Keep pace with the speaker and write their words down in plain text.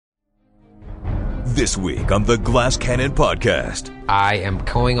This week on the Glass Cannon Podcast. I am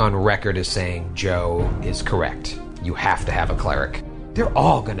going on record as saying Joe is correct. You have to have a cleric. They're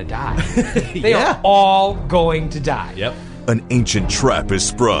all going to die. They are all going to die. Yep. An ancient trap is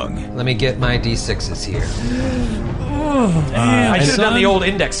sprung. Let me get my D6s here. I should have done the old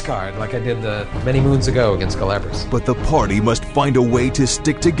index card like I did the many moons ago against Galabras. But the party must find a way to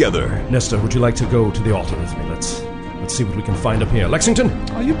stick together. Nestor, would you like to go to the altar with me? Let's see what we can find up here. Lexington?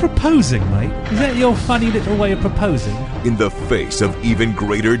 Are you proposing, mate? Is that your funny little way of proposing? In the face of even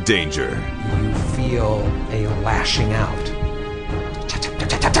greater danger. You feel a lashing out.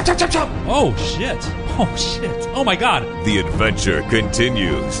 Oh, shit. Oh, shit. Oh, my God. The adventure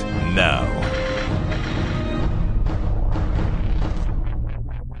continues now.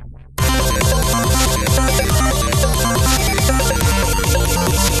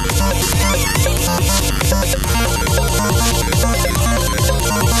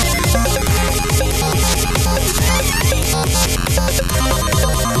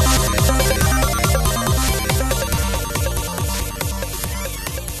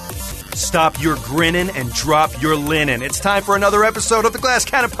 Stop your grinning and drop your linen. It's time for another episode of the Glass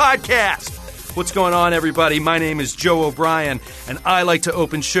Cannon Podcast. What's going on, everybody? My name is Joe O'Brien, and I like to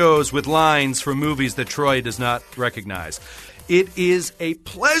open shows with lines from movies that Troy does not recognize. It is a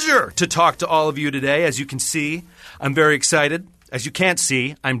pleasure to talk to all of you today. As you can see, I'm very excited. As you can't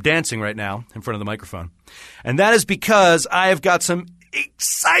see, I'm dancing right now in front of the microphone. And that is because I have got some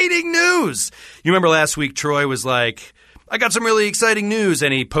exciting news. You remember last week, Troy was like, I got some really exciting news,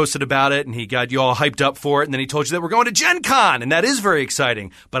 and he posted about it, and he got you all hyped up for it, and then he told you that we're going to Gen Con, and that is very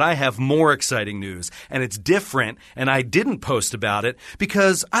exciting. But I have more exciting news, and it's different, and I didn't post about it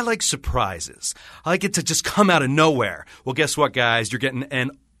because I like surprises. I like it to just come out of nowhere. Well, guess what, guys? You're getting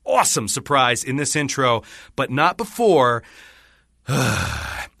an awesome surprise in this intro, but not before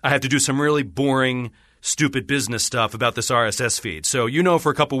I have to do some really boring stupid business stuff about this RSS feed. So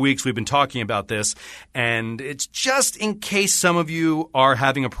for a couple weeks we've been talking about this, and it's just in case some of you are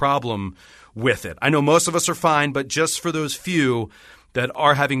having a problem with it. I know most of us are fine, but just for those few that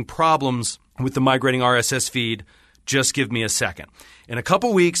are having problems with the migrating RSS feed, just give me a second. In a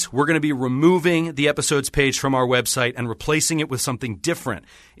couple weeks, we're going to be removing the episodes page from our website and replacing it with something different.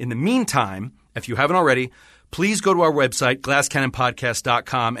 In the meantime, if you haven't already, please go to our website,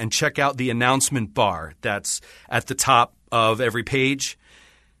 glasscannonpodcast.com, and check out the announcement bar that's at the top of every page.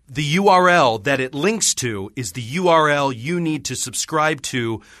 The URL that it links to is the URL you need to subscribe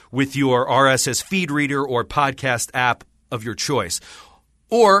to with your RSS feed reader or podcast app of your choice.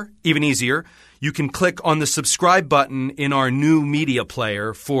 Or, even easier, you can click on the subscribe button in our new media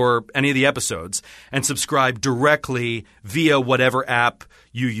player for any of the episodes and subscribe directly via whatever app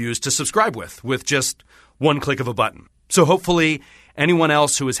you use to subscribe with just one click of a button. So hopefully anyone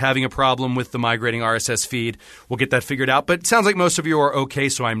else who is having a problem with the migrating RSS feed will get that figured out. But it sounds like most of you are okay,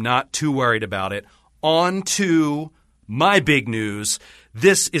 so I'm not too worried about it. On to my big news.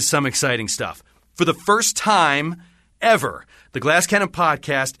 This is some exciting stuff. For the first time ever, the Glass Cannon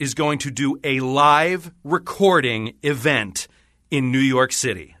Podcast is going to do a live recording event in New York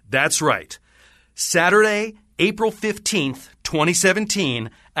City. That's right. Saturday, April 15th, 2017,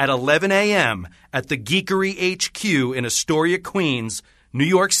 at 11 a.m. at the Geekery HQ in Astoria, Queens, New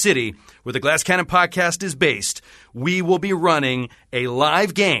York City, where the Glass Cannon Podcast is based, we will be running a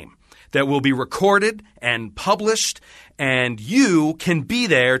live game that will be recorded and published, and you can be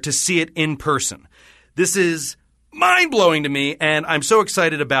there to see it in person. This is mind-blowing to me, and I'm so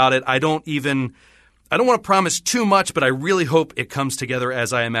excited about it. I don't want to promise too much, but I really hope it comes together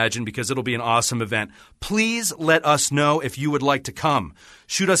as I imagine because it'll be an awesome event. Please let us know if you would like to come.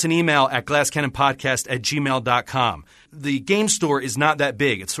 Shoot us an email at glasscannonpodcast@gmail.com. The game store is not that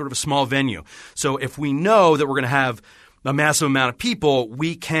big. It's sort of a small venue. So if we know that we're going to have a massive amount of people,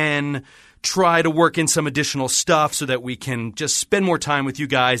 we can try to work in some additional stuff so that we can just spend more time with you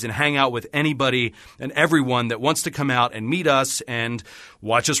guys and hang out with anybody and everyone that wants to come out and meet us and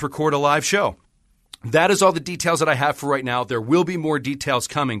watch us record a live show. That is all the details that I have for right now. There will be more details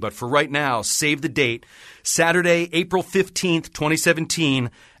coming, but for right now, save the date. Saturday, April 15th, 2017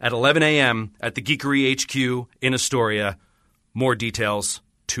 at 11 a.m. at the Geekery HQ in Astoria. More details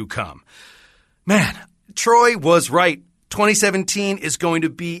to come. Man, Troy was right. 2017 is going to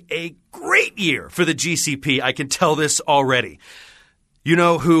be a great year for the GCP. I can tell this already. You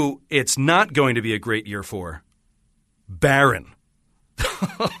know who it's not going to be a great year for? Baron.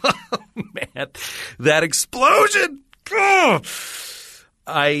 Man, that explosion! Well,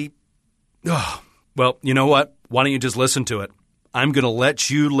 you know what? Why don't you just listen to it? I'm going to let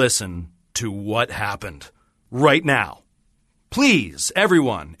you listen to what happened right now. Please,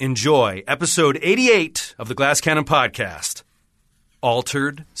 everyone, enjoy episode 88 of the Glass Cannon Podcast,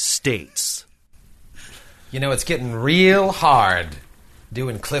 Altered States. You know, it's getting real hard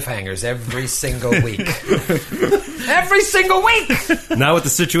doing cliffhangers every single week. Every single week! Not with the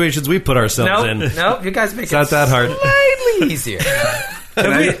situations we put ourselves in. Nope, you guys make It's not that hard. slightly easier.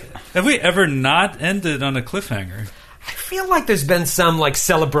 Have we ever not ended on a cliffhanger? I feel like there's been some, like,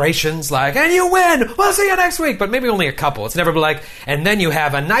 celebrations, like, and you win! We'll see you next week! But maybe only a couple. It's never been like, and then you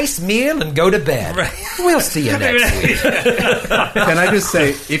have a nice meal and go to bed. Right. We'll see you next week. Can I just say,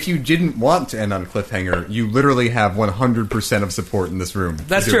 if you didn't want to end on a cliffhanger, you literally have 100% of support in this room.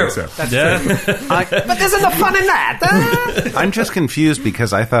 That's true. So. That's true. But there's enough fun in that. I'm just confused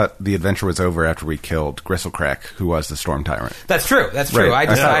because I thought the adventure was over after we killed Gristlecrack, who was the Storm Tyrant. That's true. That's true. Right.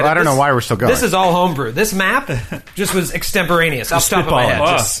 I decided. I don't know why we're still going. This is all homebrew. This map just was extemporaneous. Off the top of my head.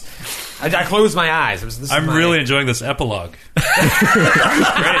 Wow. I closed my eyes. I'm really enjoying this epilogue.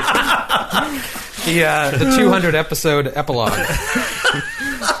 the 200 episode epilogue.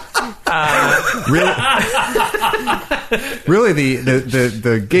 Really,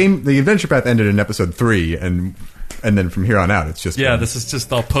 the game, the adventure path ended in episode 3, and then from here on out, it's just this is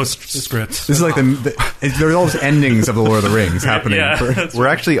just all postscript. This is like there's all those endings of the Lord of the Rings happening. Yeah, we're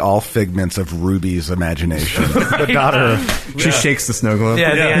actually all figments of Ruby's imagination. The daughter, she shakes the snow globe.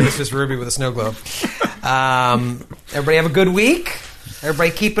 Yeah, at the end it's just Ruby with a snow globe. Everybody have a good week. Everybody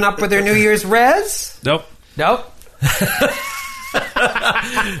keeping up with their New Year's res? Nope. Nope.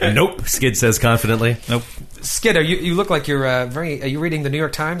 Nope, Skid says confidently. Nope. Skid, you look like you're are you reading the New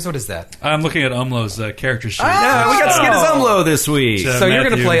York Times? What is that? I'm looking at Umlo's character sheet. We got Skid as Umlo this week. So you're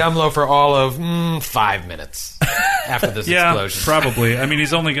going to play Umlo for all of 5 minutes after this explosion. Probably. I mean,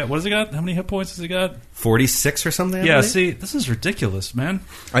 he's only got, what has he got? How many hit points has he got? 46 or something? Yeah, see, this is ridiculous, man.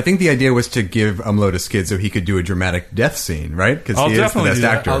 I think the idea was to give Umlo to Skid so he could do a dramatic death scene, right? Because he is the best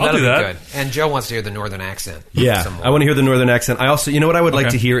actor. Oh, I'll do that. Be good. And Joe wants to hear the northern accent. Yeah, I want to hear the northern accent. I also, you know what I would like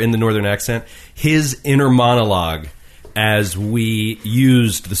to hear in the northern accent? His inner monologue as we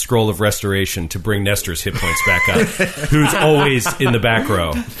used the Scroll of Restoration to bring Nestor's hit points back up, who's always in the back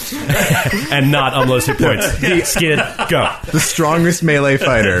row, and not Umlo's hit points. Skid, go. The strongest melee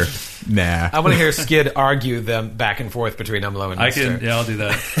fighter. Nah. I want to hear Skid argue them back and forth between Umlo and Nestor. I'll do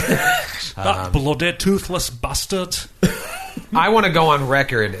that. That bloody toothless bastard. I want to go on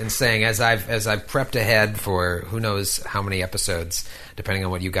record and saying, as I've prepped ahead for who knows how many episodes, depending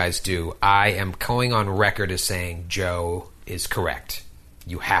on what you guys do, I am going on record as saying Joe is correct.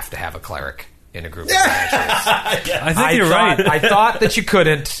 You have to have a cleric in a group of adventurers. I think you're right. I thought that you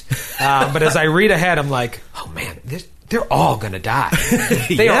couldn't, but as I read ahead, I'm like, oh man, they're all going to die.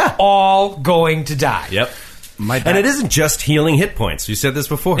 They are all going to die. Yep. And it isn't just healing hit points. You said this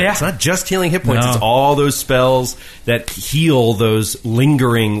before. Yeah. It's not just healing hit points. No. It's all those spells that heal those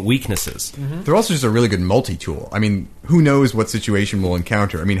lingering weaknesses. Mm-hmm. They're also just a really good multi-tool. I mean, who knows what situation we'll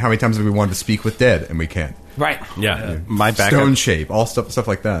encounter? I mean, how many times have we wanted to speak with dead and we can't? Right. Yeah. My backup, Stone shape, all stuff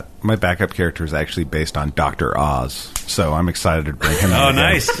like that. my backup character is actually based on Dr. Oz, so I'm excited to bring him in. Oh, again.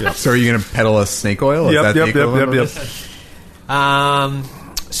 nice. Yep. So are you going to peddle us snake oil? Is that the equivalent of this?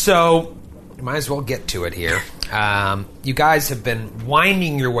 So, might as well get to it here. You guys have been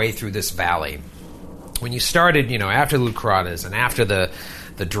winding your way through this valley. When you started, after the Lucratas and after the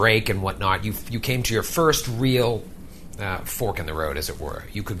Drake and whatnot, you came to your first real fork in the road, as it were.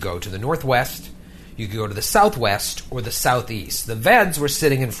 You could go to the northwest, you could go to the southwest, or the southeast. The Veds were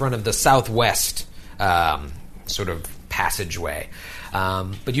sitting in front of the southwest sort of passageway.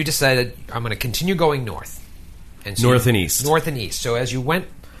 But you decided, I'm going to continue going north. And so North and east. North and east. So as you went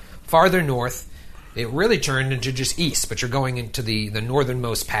farther north, it really turned into just east, but you're going into the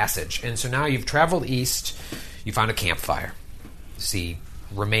northernmost passage. And so now you've traveled east, you found a campfire. You see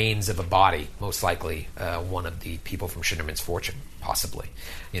remains of a body, most likely one of the people from Shinderman's Fortune, possibly.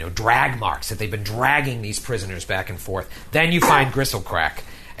 Drag marks that they've been dragging these prisoners back and forth. Then you find Gristlecrack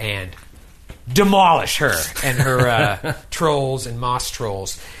and demolish her and her trolls and moss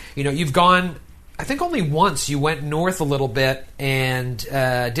trolls. You've gone... I think only once you went north a little bit and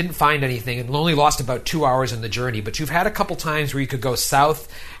didn't find anything and only lost about 2 hours in the journey. But you've had a couple times where you could go south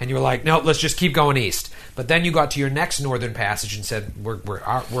and you were like, no, let's just keep going east. But then you got to your next northern passage and said,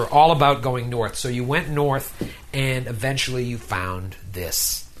 we're all about going north. So you went north and eventually you found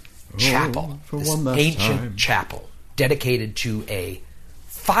this chapel, this ancient chapel dedicated to a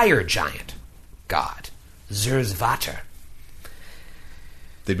fire giant god, Zurzvater.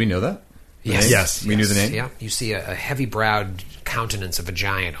 Did we know that? Yes. We knew the name? Yeah. You see a heavy-browed countenance of a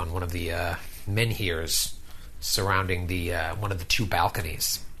giant on one of the menhirs surrounding the one of the two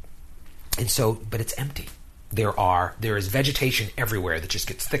balconies. And so, but it's empty. there is vegetation everywhere that just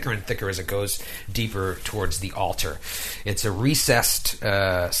gets thicker and thicker as it goes deeper towards the altar. It's a recessed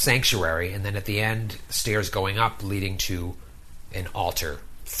sanctuary, and then at the end, stairs going up leading to an altar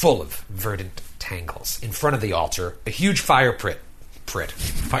full of verdant tangles. In front of the altar, a huge fire pit.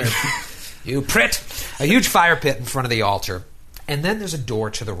 A huge fire pit in front of the altar, and then there's a door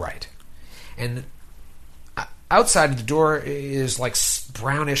to the right. And outside of the door is like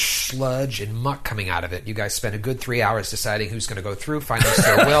brownish sludge and muck coming out of it. You guys spend a good 3 hours deciding who's going to go through. Finally,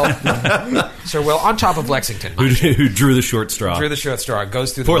 Sir Will. Sir Will, on top of Lexington. Who drew the short straw. Drew the short straw.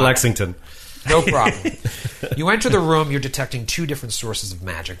 Goes through the For muck. Lexington. No problem. You enter the room. You're detecting two different sources of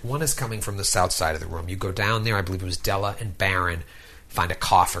magic. One is coming from the south side of the room. You go down there. I believe it was Della and Baron. Find a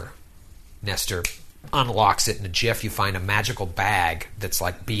coffer. Nestor unlocks it in a jiff. You find a magical bag that's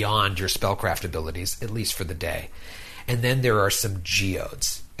like beyond your spellcraft abilities, at least for the day. And then there are some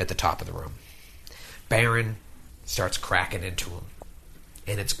geodes at the top of the room. Baron starts cracking into them,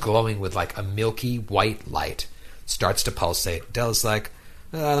 and it's glowing with like a milky white light. Starts to pulsate. Della's like,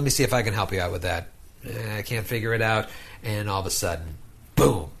 let me see if I can help you out with that. I can't figure it out. And all of a sudden,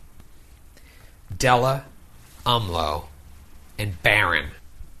 boom. Della, Umlo, and Baron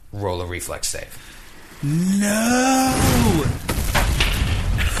roll a reflex save. No!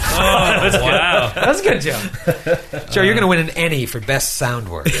 Wow. That's a good joke. Joe, you're going to win an Ennie for best sound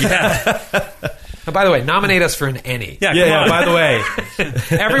work. Yeah. Oh, by the way, nominate us for an Ennie. Yeah, By the way,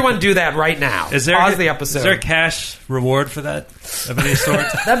 Everyone do that right now. Pause the episode. Is there a cash reward for that of any sort?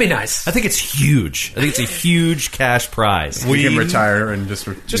 That'd be nice. I think it's huge. I think it's a huge cash prize. We can retire and just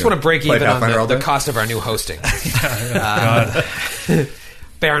Want to break play even on Pathfinder all the day? cost of our new hosting. God.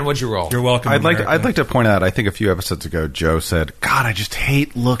 Baron, what'd you roll? You're welcome. I'd America. like to point out, I think a few episodes ago, Joe said, God, I just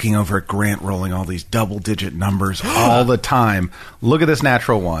hate looking over at Grant rolling all these double-digit numbers all the time. Look at this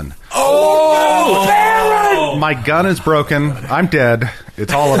natural one. Oh, Baron! My gun is broken. I'm dead.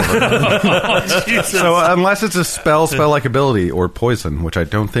 It's all over. So unless it's a spell-like ability or poison, which I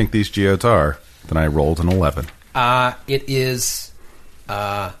don't think these geodes are, then I rolled an 11. It is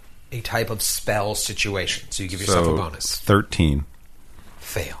a type of spell situation, so you give yourself a bonus. 13.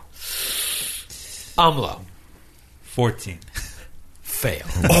 Fail. Umlo. 14. Fail.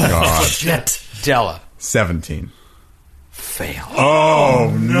 Oh, God. Shit. Della. 17. Fail.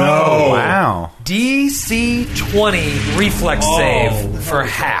 Oh, no. Wow. DC 20 reflex save for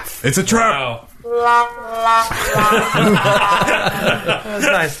half. It's a trap.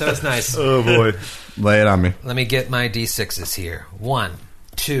 That was nice. Oh, boy. Lay it on me. Let me get my D6s here. 1,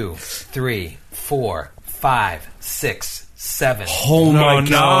 2, 3, 4, 5, 6, 7. Oh my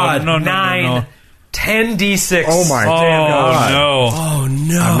God! No, 9, 10 D6. Oh, my Oh, God. no. Oh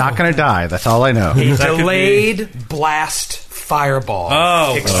no! I'm not going to die. That's all I know. A delayed blast fireball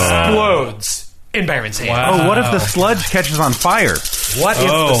Oh. explodes in Baron's hand. Wow. Oh, what if the sludge catches on fire? What if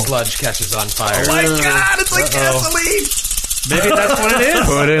the Oh. sludge catches on fire? My God, it's like gasoline. Maybe that's what it is.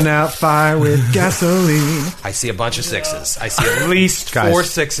 Putting out fire with gasoline. I see a bunch of 6s. I see at least Guys, 4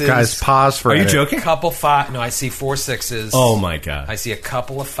 6s. Guys, pause for Are you edit. joking? A couple 5. No, I see 4 6s. Oh my God! I see a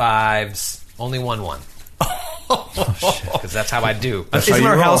couple of 5s. Only 1 1. Because that's how I do. Isn't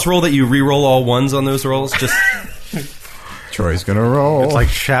our house rule that you re-roll all ones on those rolls? Just Troy's gonna roll. It's like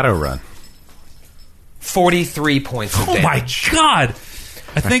Shadowrun. 43 points of Oh, my damage. God.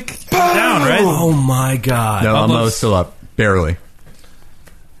 I think I'm down, right? oh my God! No, Almost. Umlo's still up. Barely.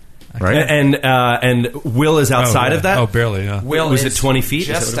 Right? And Will is outside of that. Oh, barely, yeah. Will Was is it 20 feet? Is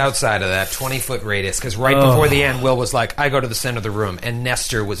that Just what it was? outside of that 20-foot radius. Because right before the end, Will was like, I go to the center of the room. And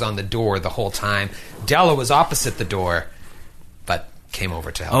Nestor was on the door the whole time. Della was opposite the door, but came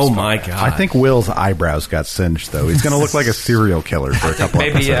over to help. Oh spell my that. God! I think Will's eyebrows got singed, though. He's going to look like a serial killer for a couple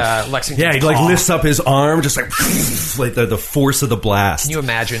Maybe episodes. Lexington. Yeah, he like lifts up his arm, just like the force of the blast. Can you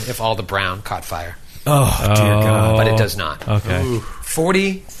imagine if all the brown caught fire? Oh dear God! But it does not. Okay.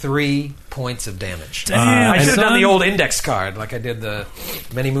 43 points of damage. Damn, I should have done son. the old index card like I did the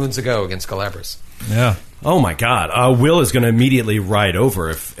many moons ago against Galabras. Yeah. Oh my God! Will is going to immediately ride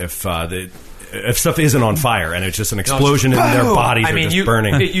over if stuff isn't on fire and it's just an explosion in their bodies are just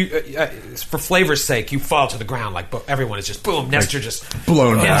burning. For flavor's sake, you fall to the ground like everyone is just boom. Nestor just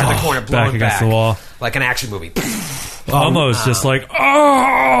blown into back. the corner, blown Back against the wall. like an action movie. Almost just like,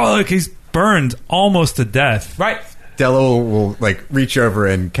 oh, like he's burned almost to death. Right. Della will like reach over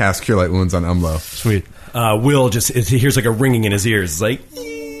and cast Cure Light Wounds on Umlo. Sweet. Will he hears like a ringing in his ears. It's like,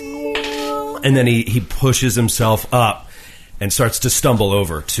 and then he pushes himself up and starts to stumble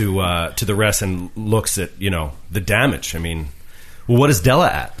over to the rest and looks at the damage. I mean, well, what is Della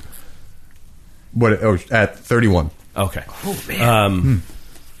at? What? Oh, at 31. Okay. Oh man.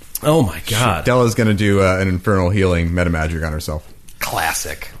 Oh my god. Della's going to do an infernal healing metamagic on herself.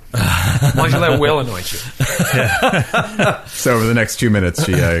 Classic. Why don't you let Will anoint you? So over the next 2 minutes,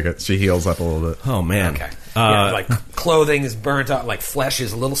 she heals up a little bit. Oh man. Okay. Like clothing is burnt out, like flesh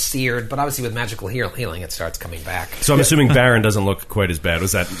is a little seared, but obviously with magical healing, it starts coming back. So I'm assuming Baron doesn't look quite as bad.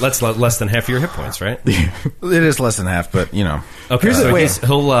 Was that less than half of your hit points, right? It is less than half, but you know. Okay. Here's the So way-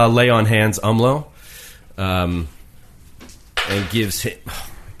 he'll lay on hands Umlo, and gives him. Oh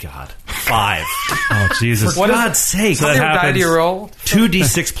my God, 5. Oh, Jesus. What is God's sake! So How that many die do you happens. roll?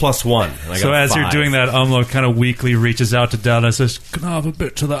 2d6 plus 1. And I So got as you're 5. doing that, Umlo kind of weakly reaches out to Della and says, "Can I have a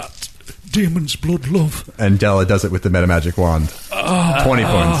bit to that demon's blood, love?" And Della does it with the metamagic wand. 20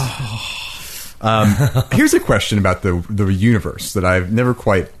 points. Here's a question about the universe that I've never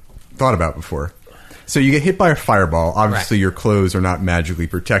quite thought about before. So you get hit by a fireball. Obviously, Right. your clothes are not magically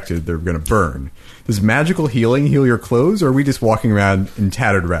protected. They're going to burn. Does magical healing heal your clothes, or are we just walking around in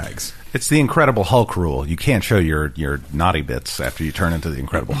tattered rags? It's the Incredible Hulk rule. You can't show your naughty bits after you turn into the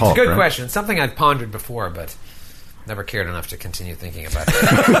Incredible Hulk. Good right? question. Something I've pondered before, but never cared enough to continue thinking about it.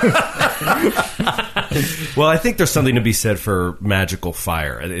 Well, I think there's something to be said for magical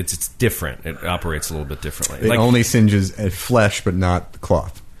fire. It's different. It operates a little bit differently. It only singes flesh, but not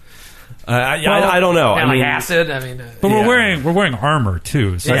cloth. I don't know. And I mean, like acid. I mean, But Yeah. we're wearing armor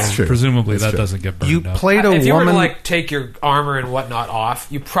too, so That's true. presumably That's that true. doesn't get burned You up. played a if you were woman. to like take your armor and whatnot off,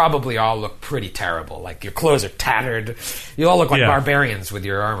 you probably all look pretty terrible. Like your clothes are tattered. You all look like Yeah. barbarians with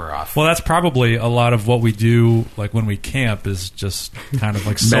your armor off. Well, that's probably a lot of what we do, like when we camp, is just kind of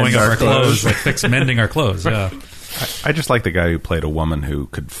like sewing up our our clothes, clothes. like mending our clothes. Yeah. I just like the guy who played a woman who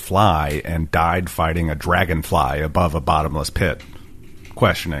could fly and died fighting a dragonfly above a bottomless pit,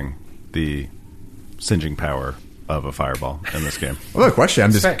 questioning the singeing power of a fireball in this game. Well, no question.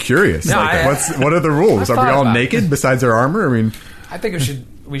 I'm just Fair. curious. No, Like, what are the rules? I Are we thought all about naked besides our armor? I mean, I think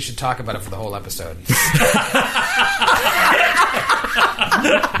we should talk about it for the whole episode.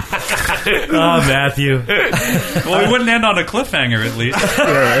 Oh, Matthew. Well, we wouldn't end on a cliffhanger, at least.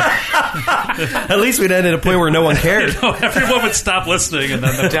 at least we'd end at a point where no one cared. No, everyone would stop listening, and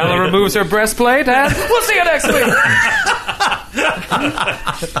then Della removes her breastplate, and we'll see you next week.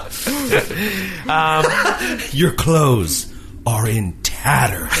 Your clothes are in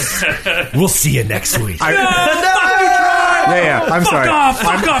tatters. We'll see you next week. yeah. I'm sorry.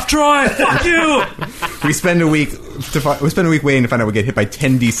 Fuck off, Troy! Fuck you! We spend a week waiting to find out we get hit by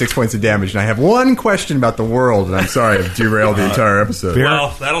 10d6 points of damage, and I have one question about the world, and I'm sorry I've derailed the entire episode.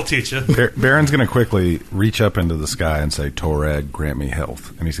 Well, that'll teach you. Baron's going to quickly reach up into the sky and say, "Torag, grant me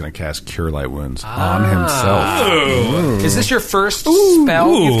health," and he's going to cast Cure Light Wounds on himself. Is this your first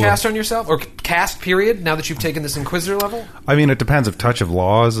spell you've cast on yourself? Or cast, period, now that you've taken this Inquisitor level? I mean, it depends if Touch of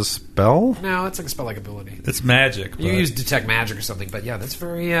Law is a spell. No, it's like a spell-like ability. It's magic. You but- use Detect Magic or something, but yeah, that's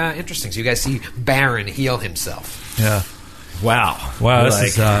very interesting. So you guys see Baron heal himself. Yeah. Wow. Wow, this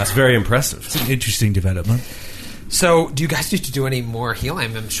is, it's very impressive. It's an interesting development. So, do you guys need to do any more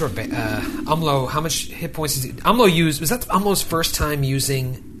healing? I'm sure. Umlo, how much hit points is it? Umlo used? Was that Umlo's first time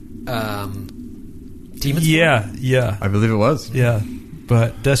using Demon's Yeah. I believe it was. Yeah.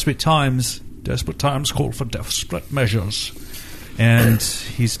 But desperate times call for desperate measures. And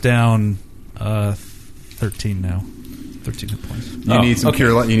he's down 13 now. 13 hit points. You need some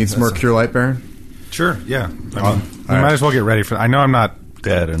cure light. You need some more cure light, Baron. Sure, yeah. I mean, you all right. might as well get ready for. I know I'm not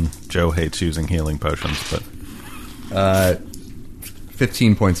dead, and Joe hates using healing potions, but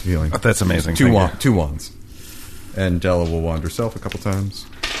 15 points of healing. that's amazing. Two Thank you. wands. And Della will wand herself a couple times.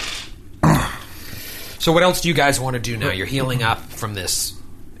 So, what else do you guys want to do now? You're healing up from this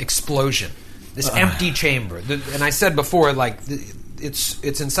explosion, this empty chamber. And I said before, like it's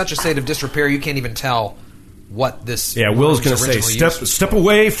in such a state of disrepair, you can't even tell what this. Yeah, Will's going to say, step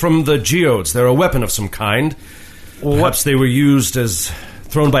away from the geodes. They're a weapon of some kind. Perhaps they were used as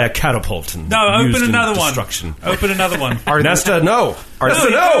thrown by a catapult. And No, used open in another destruction. one. Open another one. Nesta, no.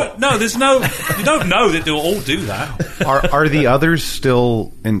 No, there's no. You don't know that they'll all do that. Are the others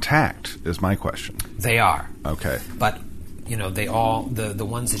still intact? Is my question. They are, Okay. but they all the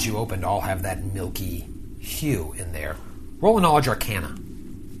ones that you opened all have that milky hue in there. Roll a knowledge arcana.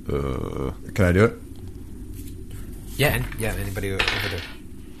 Can I do it? Yeah, anybody over there?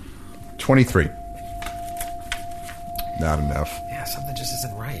 23. Not enough. Yeah, something just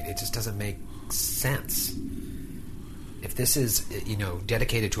isn't right. It just doesn't make sense. If this is,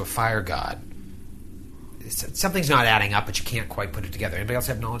 dedicated to a fire god, something's not adding up, but you can't quite put it together. Anybody else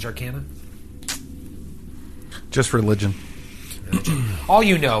have knowledge arcana? Just religion. All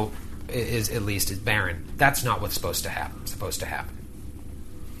you know is Baron. That's not what's supposed to happen.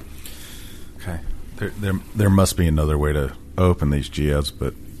 Okay. There must be another way to open these geodes,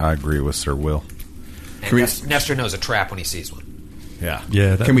 but I agree with Sir Will. And Nestor knows a trap when he sees one. Yeah.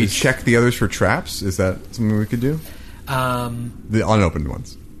 Yeah. Can we check the others for traps? Is that something we could do? The unopened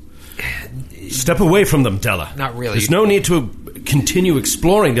ones. Step away from them, Della. Not really. There's no need to continue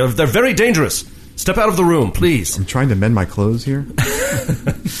exploring. They're very dangerous. Step out of the room, please. I'm trying to mend my clothes here.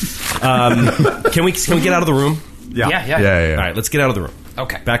 Can we get out of the room? Yeah. All right, let's get out of the room.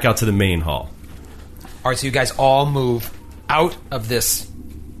 Okay. Back out to the main hall. All right, so you guys all move out of this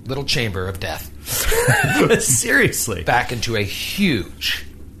little chamber of death. Seriously. Back into a huge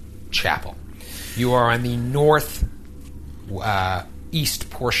chapel. You are on the north east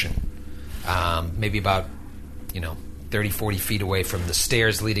portion, maybe about 30, 40 feet away from the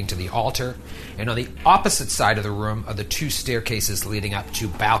stairs leading to the altar. And on the opposite side of the room are the two staircases leading up to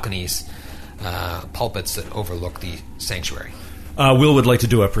balconies, pulpits that overlook the sanctuary. Will would like to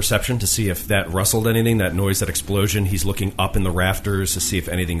do a perception to see if that rustled anything, that noise, that explosion. He's looking up in the rafters to see if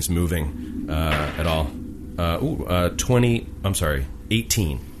anything's moving at all.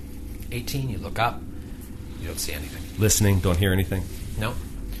 18. 18, you look up. You don't see anything. Listening, don't hear anything. No.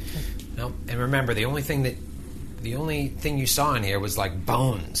 And remember, the only thing you saw in here was like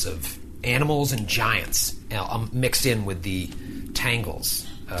bones of animals and giants mixed in with the tangles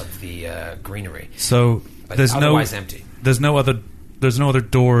of the greenery. So But there's otherwise empty. There's no other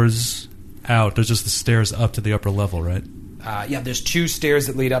doors out. There's just the stairs up to the upper level, right? There's two stairs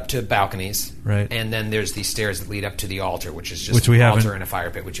that lead up to balconies, right? And then there's the stairs that lead up to the altar, which is just an altar and a fire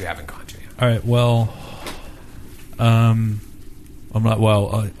pit, which you haven't gone to yet. All right. Well, I'm like,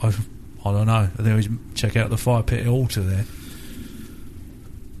 I don't know. I think we should check out the fire pit altar there.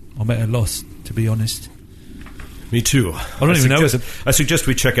 I'm at a loss, to be honest. Me too. I don't even know. I suggest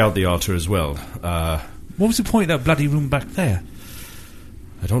we check out the altar as well. What was the point of that bloody room back there?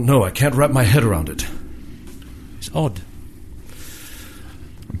 I don't know. I can't wrap my head around it. It's odd.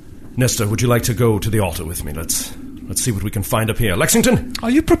 Nestor, would you like to go to the altar with me? Let's see what we can find up here. Lexington?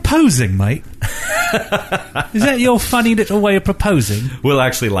 Are you proposing, mate? Is that your funny little way of proposing? Will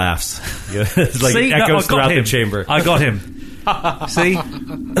actually laughs. It's like See? echoes I got throughout him. the chamber. I got him. See?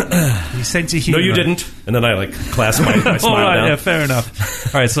 He sent you humor. No, you didn't. And then I clasp my smile All right, down. yeah, fair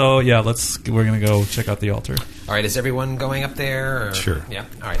enough. All right, so we're going to go check out the altar. All right, is everyone going up there? Or? Sure. Yeah.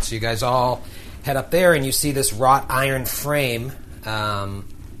 All right, so you guys all head up there, and you see this wrought iron frame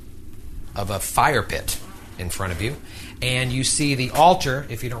of a fire pit in front of you. And you see the altar,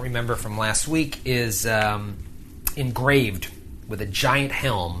 if you don't remember from last week, is engraved with a giant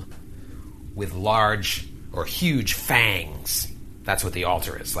helm with large or huge fangs. That's what the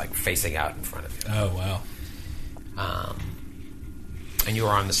altar is, like facing out in front of you. Oh, wow. And you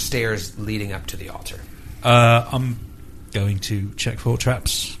are on the stairs leading up to the altar. I'm going to check for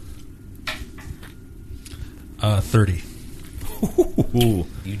traps. 30.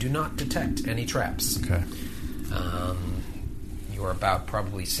 You do not detect any traps. Okay. You are about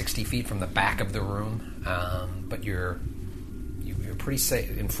probably 60 feet from the back of the room, but you're pretty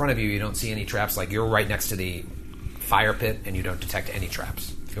safe. In front of you, you don't see any traps. Like, you're right next to the fire pit, and you don't detect any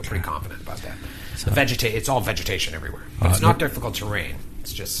traps. Feel pretty confident about that. So, it's all vegetation everywhere. But it's not difficult terrain.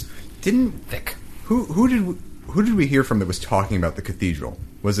 It's just thick. Who did we hear from that was talking about the cathedral?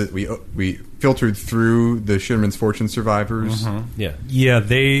 Was it we filtered through the Shinman's Fortune survivors? Mm-hmm. Yeah,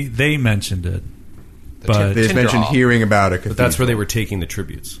 they mentioned it. But they mentioned hearing about a cathedral. But that's where they were taking the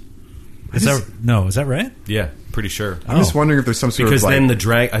tributes. Is that right? Yeah, pretty sure. I'm just wondering if there's some sort because of then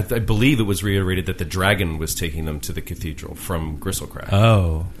I believe it was reiterated that the dragon was taking them to the cathedral from Gristlecrack.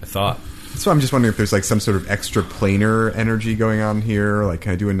 Oh, I thought. So I'm just wondering if there's some sort of extra planar energy going on here. Like,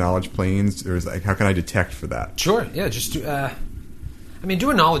 can I do a knowledge planes, or how can I detect for that? Sure. Yeah. Just do. Do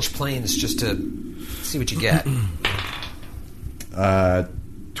a knowledge planes just to see what you get.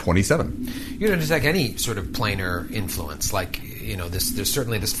 27. You don't detect any sort of planar influence. Like, there's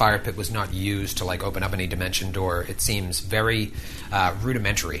certainly this fire pit was not used to open up any dimension door. It seems very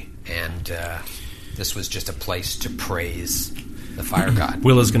rudimentary, and this was just a place to praise the fire god.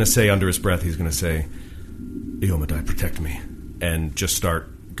 Will is going to say under his breath, he's going to say, "Iomadai, protect me," and just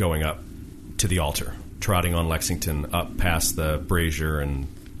start going up to the altar, trotting on Lexington up past the brazier and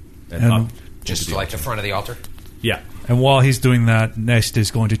up just into the front of the altar. Yeah. And while he's doing that, Nest is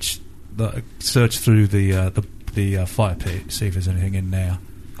going to search through the fire pit, see if there's anything in there.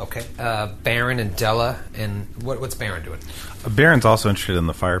 Okay. Baron and Della, and what's Baron doing? Baron's also interested in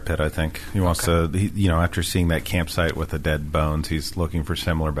the fire pit, I think. He wants to, after seeing that campsite with the dead bones, he's looking for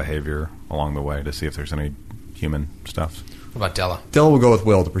similar behavior along the way to see if there's any human stuff. What about Della? Della will go with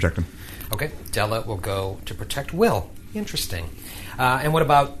Will to protect him. Okay. Della will go to protect Will. Interesting. And what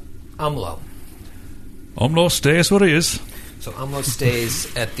about Umlo? Umlo stays where he is. So Umlo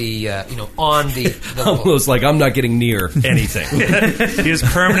stays at the, on the Almost like I'm not getting near anything. He is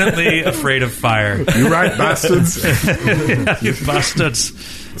permanently afraid of fire. You right, bastards? You bastards.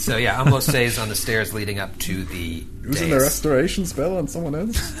 So yeah, Umlo stays on the stairs leading up to the Using dais. the restoration spell on someone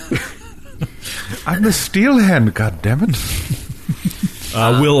else? I'm the steel hand, goddammit.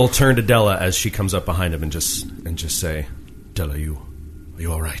 Will turn to Della as she comes up behind him and just say, Della, are you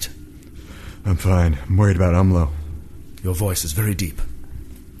all right? I'm fine. I'm worried about Umlo. Your voice is very deep.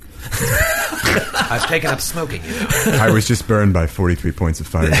 I've taken up smoking, I was just burned by 43 points of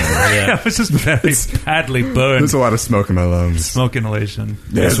fire damage. I was just very badly burned. There's a lot of smoke in my lungs. Smoke inhalation.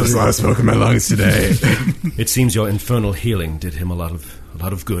 Yes, there's a lot of smoke in my lungs today. It seems your infernal healing did him a lot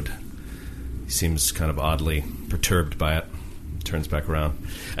of good. He seems kind of oddly perturbed by it. Turns back around,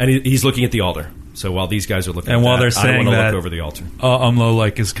 and he's looking at the altar. So while these guys are looking, And at while that, they're saying I want to that, look over the altar.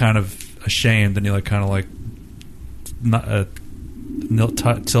 Umlo is kind of ashamed, and he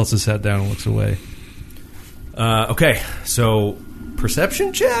tilts his head down and looks away. Okay, so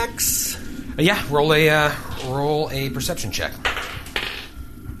perception checks. Yeah, roll a perception check.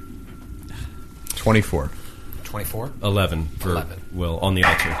 24. 24. 11 for 11. Will on the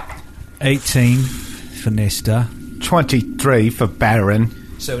altar. 18 for Nesta. 23 for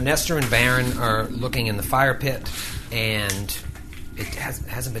Baron. So Nestor and Baron are looking in the fire pit, and it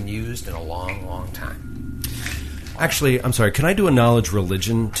hasn't been used in a long, long time. Actually, I'm sorry. Can I do a knowledge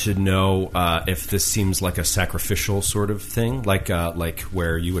religion to know if this seems like a sacrificial sort of thing, like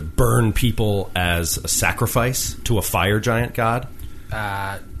where you would burn people as a sacrifice to a fire giant god?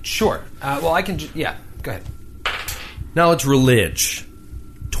 Sure. Well, I can. Yeah. Go ahead. Knowledge religion,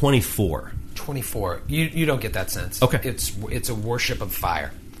 24. 24. You don't get that sense. Okay. It's a worship of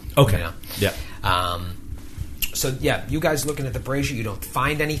fire. Okay. You know? Yeah. So yeah, you guys looking at the brazier, you don't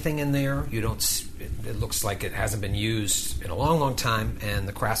find anything in there. You don't. It looks like it hasn't been used in a long, long time, and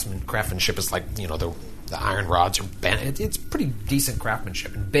the craftsmanship is like the iron rods are bent. It's pretty decent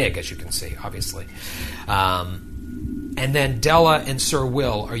craftsmanship and big, as you can see, obviously. And then Della and Sir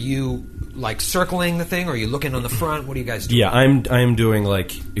Will, are you circling the thing, or are you looking on the front? What are you guys doing? Yeah, I'm doing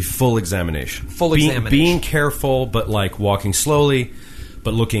a full examination. Examination. Being careful, but walking slowly,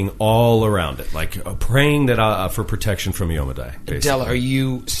 but looking all around it, praying that for protection from Yomadai. Basically. Della, are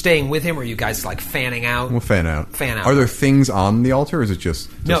you staying with him, or are you guys fanning out? We'll fan out. Fan out. Are there things on the altar, or is it just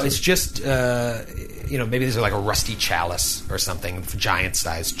No, it's just maybe there's a rusty chalice or something,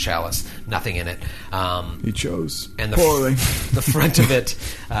 giant-sized chalice, nothing in it. He chose And poorly. the front of it,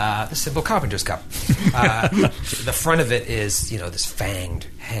 the simple carpenter's cup. The front of it is this fanged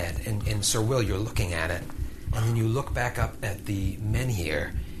head, and Sir Will, you're looking at it, and then you look back up at the men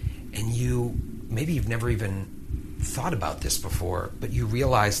here, and you've never even thought about this before, but you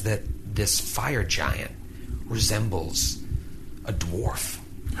realize that this fire giant resembles a dwarf.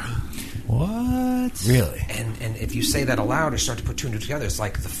 What? Really? And if you say that aloud or start to put two and two together, it's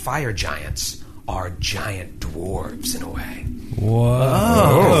like the fire giants are giant dwarves in a way.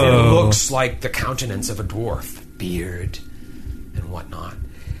 Whoa. It looks like the countenance of a dwarf, beard and whatnot.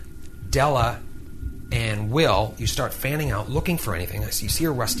 Della and Will, you start fanning out, looking for anything. So you see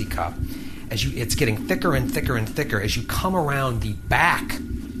a rusty cup. It's getting thicker and thicker and thicker as you come around the back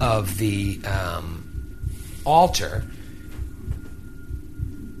of the altar.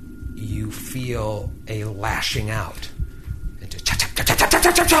 You feel a lashing out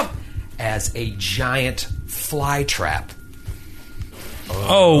as a giant fly trap.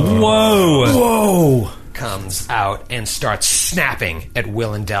 Oh, whoa! Comes out and starts snapping at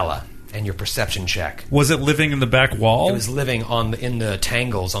Will and Della. And your perception check. Was it living in the back wall? It was living in the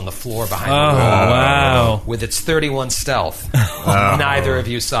tangles on the floor behind Oh, the wall. wow. With its 31 stealth. Neither of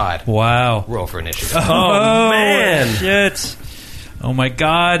you saw it. Wow. Roll for initiative. Oh, man. Shit. Oh, my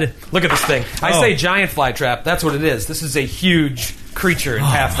God. Look at this thing. I say giant fly trap. That's what it is. This is a huge creature in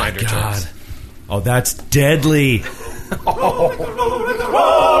Pathfinder terms. Oh, that's deadly.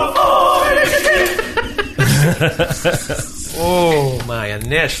 Oh, my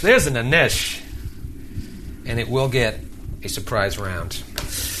Anish. There's an Anish. And it will get a surprise round.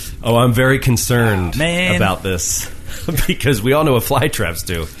 Oh, I'm very concerned man. about this. Because we all know what fly traps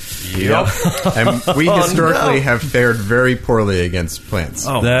do. Yep. And we historically have fared very poorly against plants.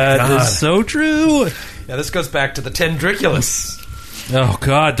 Oh, That is so true. Yeah, this goes back to the Tendriculus. Oh,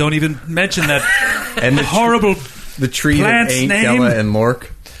 God. Don't even mention that And the horrible... the tree that plant's ain't name? Della and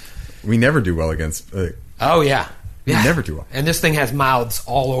Lork, we never do well against. Oh, yeah. We Yeah. never do well. And this thing has mouths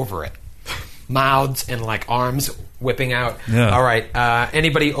all over it. Mouths and arms whipping out. Yeah. All right.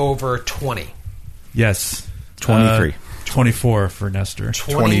 Anybody over 20? Yes. 23. 24 for Nestor.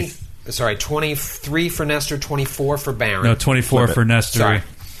 20 Sorry, 23 for Nestor, 24 for Baron. No, 24 for Nestor. Sorry.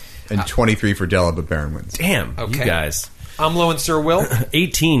 And 23 for Della, but Baron wins. Damn, Okay. you guys. Umlo and Sir Will.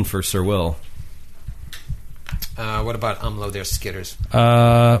 18 for Sir Will. What about Umlo? Their skitters.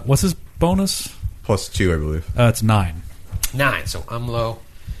 What's his bonus? +2, I believe. It's 9. 9. So Umlo.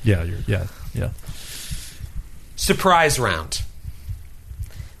 Yeah, yeah. Surprise round.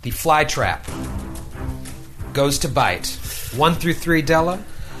 The fly trap goes to bite. 1 through 3 Della,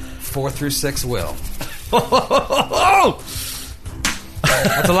 4 through 6 Will.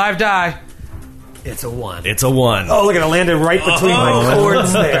 That's a live die. It's a 1. It's a 1. Oh, look at it, landed right between my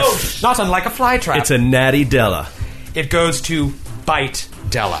cords there. Not unlike a fly trap. It's a natty Della. It goes to bite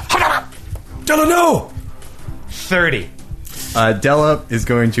Della. Della, no! 30. Della is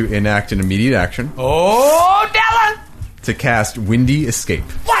going to enact an immediate action Oh, Della! to cast Windy Escape.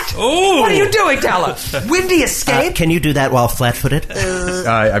 What? What are you doing, Della? Windy escape? Can you do that while flat-footed?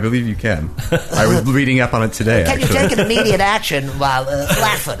 I believe you can. I was reading up on it today, Can you actually. take an immediate action while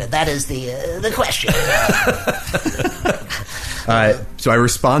flat-footed? That is the question. So I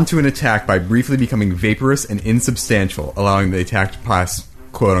respond to an attack by briefly becoming vaporous and insubstantial, allowing the attack to pass,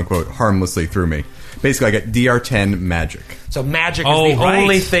 quote-unquote, harmlessly through me. Basically, I get DR10 magic. So magic is the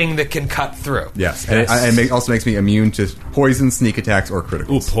only thing that can cut through. Yes. And it also makes me immune to poison, sneak attacks, or criticals.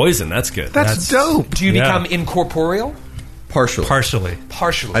 Ooh, poison. That's good. That's dope. Do you become incorporeal? Partially.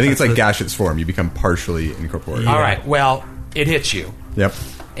 Partially. I think it's like gaseous form. You become partially incorporeal. All right. Well, it hits you. Yep.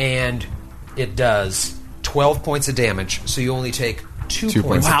 And it does 12 points of damage, so you only take 2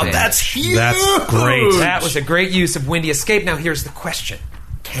 points of Wow, damage. that's huge. That's great. That was a great use of Windy Escape. Now, here's the question.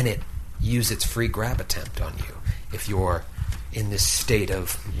 Can it use its free grab attempt on you if you're in this state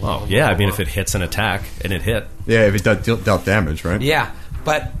of... Oh, yeah, I mean, if it hits an attack, and it hit. Yeah, if it dealt damage, right? Yeah,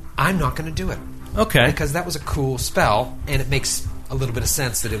 but I'm not going to do it. Okay. Because that was a cool spell, and it makes a little bit of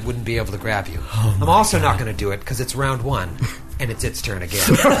sense that it wouldn't be able to grab you. I'm also not going to do it because it's round 1, and it's its turn again.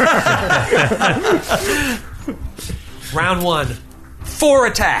 Round 1, 4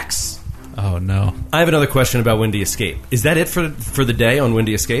 attacks. Oh, no. I have another question about Windy Escape. Is that it for the day on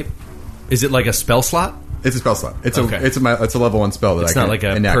Windy Escape? Is it like a spell slot? It's a spell slot. It's Okay. a level 1 spell that It's I can not like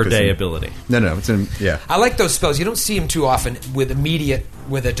a enact per as day an- ability. No. It's yeah. I like those spells. You don't see them too often with a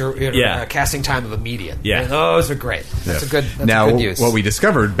Yeah. casting time of immediate. Yeah. Those are great. That's Yeah. a good. That's now, a good use. what we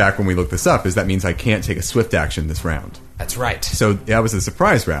discovered back when we looked this up is that means I can't take a swift action this round. That's right. So that was a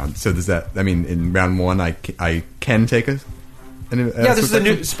surprise round. So does that? I mean, in round 1, I can take a. Yeah, this is the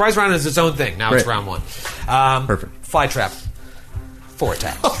new surprise round. Is its own thing. Now it's Great. round 1. Perfect. Fly trap. 4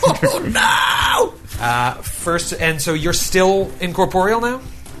 attacks. Oh, no! First, and so you're still incorporeal now,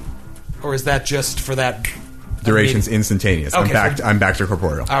 or is that just for that Duration's instantaneous. Okay, I'm back to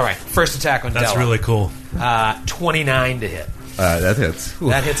corporeal. All right, first attack on That's Della. really cool. 29 to hit. That hits.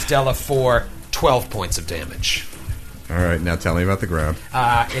 That hits Della for 12 points of damage. All right, now tell me about the grab.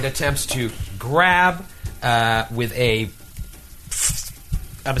 It attempts to grab with a...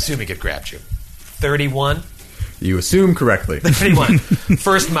 I'm assuming it grabbed you. 31. You assume correctly. 31.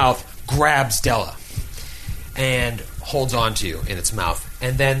 First mouth grabs Della and holds on to you in its mouth.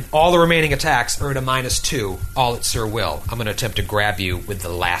 And then all the remaining attacks earn a -2, all at Sir Will. I'm going to attempt to grab you with the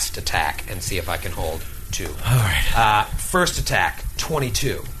last attack and see if I can hold 2. All right. First attack,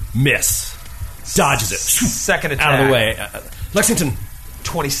 22. Miss. Dodges it. Second attack. Out of the way. Lexington.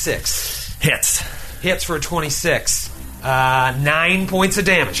 26. Hits. Hits for 26. 9 points of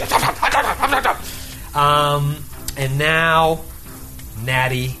damage. And now,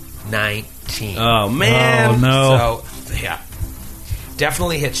 natty 19. Oh, man. Oh, no. So, yeah.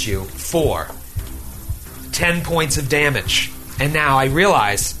 Definitely hits you for 10 points of damage. And now I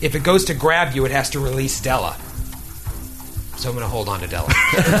realize if it goes to grab you, it has to release Della. So I'm going to hold on to Della.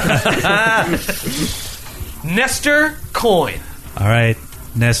 Nestor Coin. All right,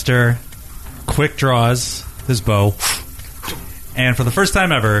 Nestor quick draws his bow, and for the first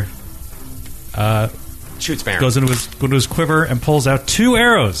time ever, Shoots Baron. goes into his quiver and pulls out 2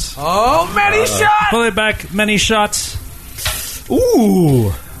 arrows. Oh, many shots! Pull it back, many shots.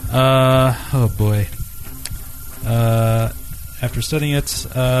 Ooh. Oh boy. After studying it,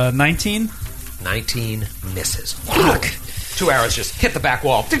 19. 19 misses. Fuck. 2 arrows just hit the back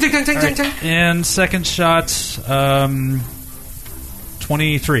wall. Ding, ding, ding, ding, ding, ding. And second shot,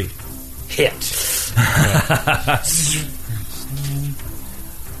 23. Hit.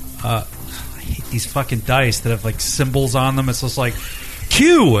 I hate these fucking dice that have like symbols on them. It's just like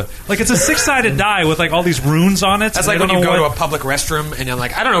Q. Like it's a 6-sided die with like all these runes on it. That's and like I when don't you know go what- to a public restroom and you're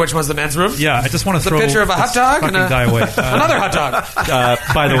like, I don't know which one's the men's room. Yeah, I just want to It's a throw picture of a hot this dog and fucking a- die away. Another hot dog.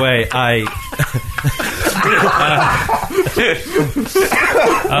 By the way,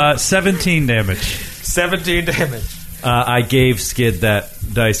 17 damage. 17 damage. I gave Skid that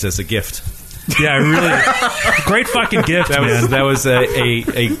dice as a gift. Yeah, really. Great fucking gift, man. That was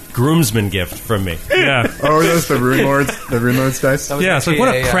a groomsman gift from me. Yeah. Oh, are those the Rune Lords? The Rune Lords dice? Yeah, it's like,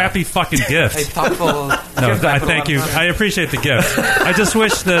 what a crappy fucking gift. A thoughtful. No, thank you. I appreciate the gift. I just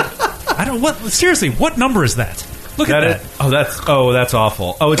wish that. I don't. What? Seriously, what number is that? Look at that. That's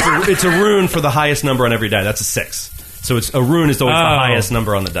awful. Oh, it's a rune for the highest number on every die. That's a 6. So a rune is always the highest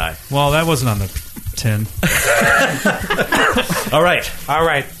number on the die. Well, that wasn't on the 10. All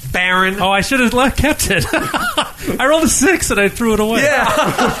right. Baron. Oh, I should have kept it. I rolled a 6 and I threw it away. Yeah.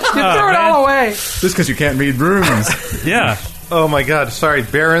 You threw it all away. Just because you can't read runes. Yeah. Oh my god, sorry.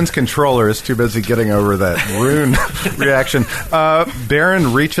 Baron's controller is too busy getting over that rune reaction.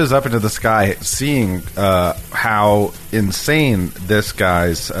 Baron reaches up into the sky, seeing how insane this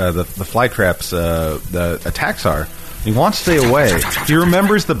guy's, the fly traps, the attacks are. He wants to stay away. He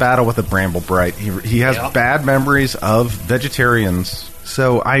remembers the battle with the Brambleblight. He has bad memories of vegetarians.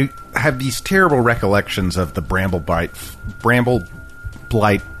 So I have these terrible recollections of the Brambleblight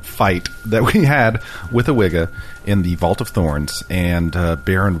fight that we had with a Wigga in the Vault of Thorns, and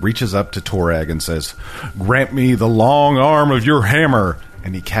Baron reaches up to Torag and says, "Grant me the long arm of your hammer,"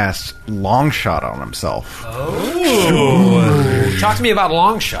 and he casts Longshot on himself. Oh. Talk to me about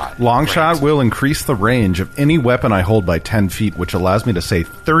Longshot. Longshot will increase the range of any weapon I hold by 10 feet, which allows me to stay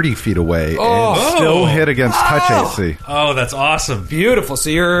 30 feet away and still hit against touch AC. Oh, that's awesome. Beautiful. So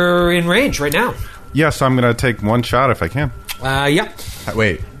you're in range right now. Yes, I'm going to take one shot if I can. Yeah.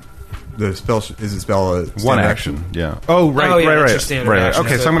 Wait. The spell is the spell a one action? Yeah. Oh, right. That's your standard action.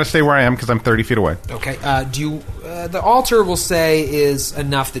 Okay, so I'm going to stay where I am because I'm 30 feet away. Okay. Do you? The altar will say is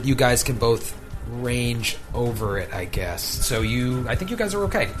enough that you guys can both range over it, I guess. So I think you guys are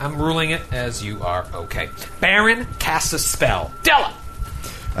okay. I'm ruling it as you are okay. Baron casts a spell. Della.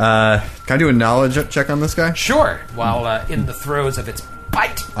 Can I do a knowledge check on this guy? Sure. While in the throes of its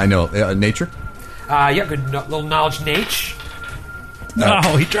bite. I know. Nature? Yeah, good little knowledge, Nate. No,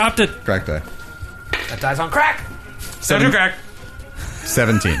 he dropped it. Crack die. That die's on crack. Crack.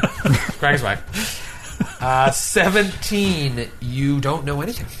 17. Crack is whack. 17. You don't know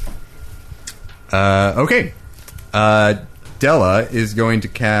anything. Okay. Della is going to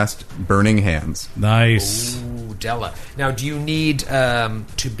cast Burning Hands. Nice. Ooh, Della. Now, do you need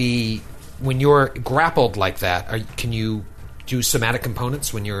to be... When you're grappled like that, can you do somatic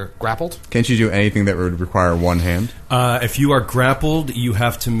components when you're grappled? Can't you do anything that would require one hand? If you are grappled, you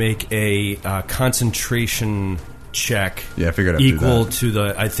have to make a concentration check. Yeah, I figured I'd equal do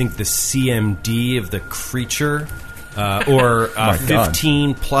that. to the CMD of the creature, or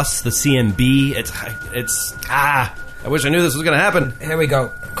 15 plus the CMB. I wish I knew this was going to happen. Here we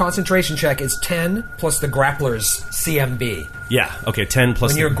go. Concentration check is 10 plus the grappler's CMB. Yeah, okay, 10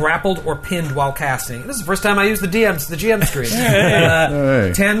 plus... When you're grappled or pinned while casting. This is the first time I use the GM screen.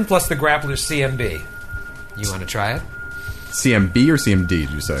 Hey. 10 plus the grappler's CMB. You want to try it? CMB or CMD,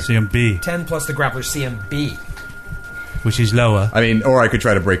 did you say? CMB. 10 plus the grappler's CMB. Which is lower. I mean, or I could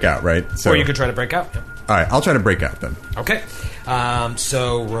try to break out, right? Or you could try to break out. Yeah. All right, I'll try to break out then. Okay.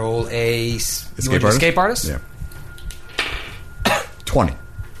 So roll a... Escape artist? Yeah. 20.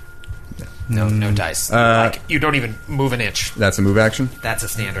 No dice. You don't even move an inch. That's a move action? That's a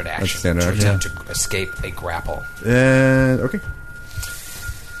standard action. That's a standard action. Attempt to escape a grapple. Okay.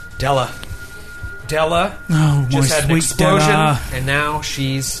 Della just had an explosion, and now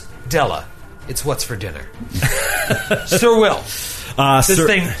she's Della. It's what's for dinner. Sir Will. This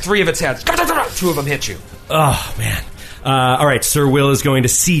thing, 3 of its heads. 2 of them hit you. Oh, man. All right, Sir Will is going to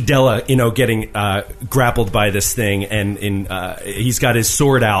see Della, getting grappled by this thing, and he's got his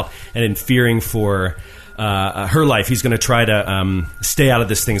sword out, and in fearing for her life, he's going to try to stay out of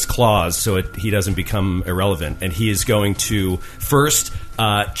this thing's claws so he doesn't become irrelevant. And he is going to first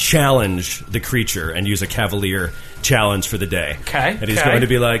challenge the creature and use a cavalier challenge for the day. Okay. And he's going to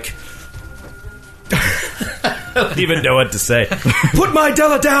be like... I don't even know what to say. Put my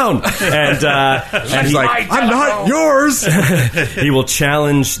Della down! And he's like, I'm not yours! He will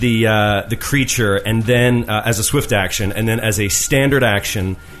challenge the creature, and then as a swift action, and then as a standard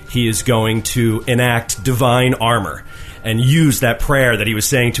action, he is going to enact divine armor and use that prayer that he was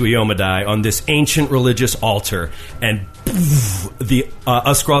saying to Iomadai on this ancient religious altar, and the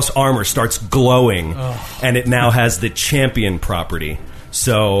Uskroth's armor starts glowing, and it now has the champion property.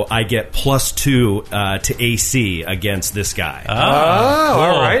 So I get +2 to AC against this guy.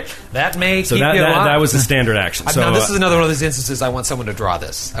 All right. That may So keep that, you alive. that was the standard action. So now, this is another one of those instances I want someone to draw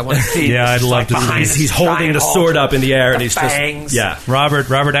this. I want to see. Yeah, I'd like to see behind this. he's holding the sword up in the air, and he's fangs. just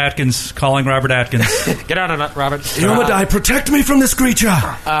Robert Atkins, calling Robert Atkins. Get out of it, Robert. Yomadai, protect me from this creature.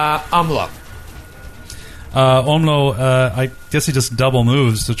 Umlo. Omlo, I guess he just double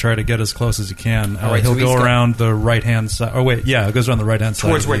moves to try to get as close as he can. right, he'll so go he's got- around the right-hand side. Oh, wait, yeah, it goes around the right-hand side.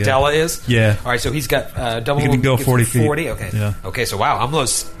 Towards of where the, Della is? Yeah. All right, so he's got double He can move. go gets 40 him feet. 40? Okay. Yeah. Okay, so wow,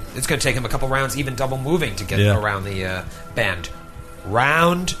 Umlo's... It's going to take him a couple rounds, even double moving, to get Yeah. around the bend.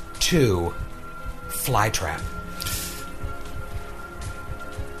 Round 2, Fly Trap.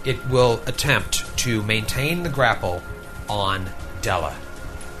 It will attempt to maintain the grapple on Della.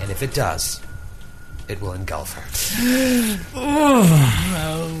 And if it does, it will engulf her.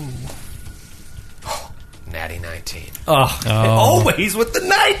 Natty 19. Always with the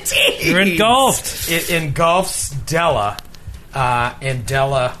 19. You're engulfed. It engulfs Della, and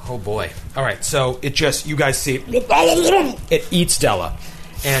Della. Oh boy! All right, so it just you guys see it eats Della,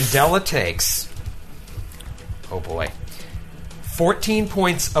 and Della takes. Oh boy! 14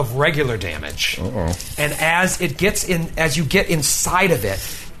 points of regular damage, and as you get inside of it,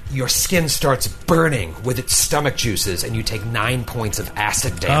 your skin starts burning with its stomach juices, and you take 9 points of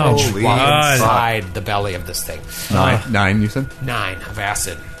acid damage Oh, while God. inside the belly of this thing. 9, you said? 9 of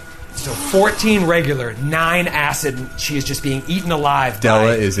acid. So 14 regular, 9 acid. She is just being eaten alive. Della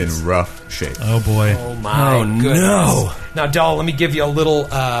by is in rough shape. Oh, boy. Oh my goodness! no. Now, Della, let me give you a little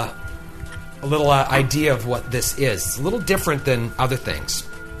idea of what this is. It's a little different than other things.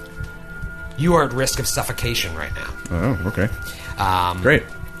 You are at risk of suffocation right now. Oh, okay. Great.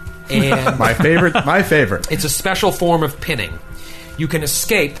 And My favorite. it's a special form of pinning. You can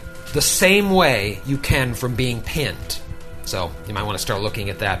escape the same way you can from being pinned. So you might want to start looking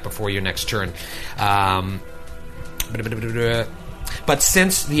at that before your next turn. But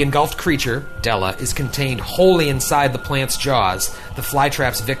since the engulfed creature, Della, is contained wholly inside the plant's jaws, the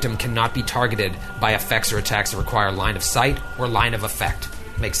flytrap's victim cannot be targeted by effects or attacks that require line of sight or line of effect.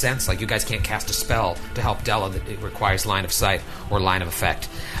 Makes sense? Like, you guys can't cast a spell to help Della that it requires line of sight or line of effect.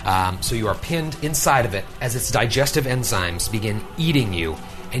 So you are pinned inside of it as its digestive enzymes begin eating you,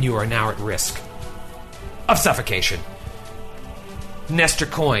 and you are now at risk of suffocation. Nestor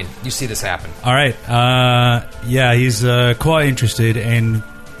Coin, you see this happen. All right. Yeah, he's quite interested in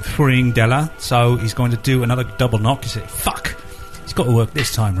freeing Della, so he's going to do another double knock. You say, fuck, it's got to work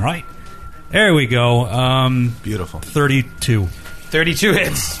this time, right? There we go. Beautiful. 32. 32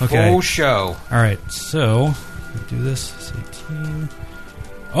 hits. Okay. Full show. All right, so we do this. It's 18.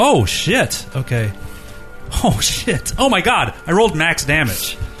 Oh, shit. Okay. Oh, shit. Oh, my God. I rolled max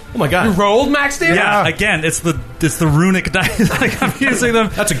damage. Oh my god! You rolled max damage? Yeah, again, it's the runic die. Like, I'm using them.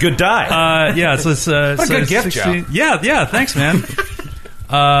 That's a good die. Yeah, so it's What a good gift, 16. Joe. Yeah, thanks, man.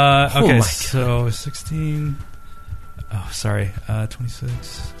 Okay, so 16. Oh, sorry.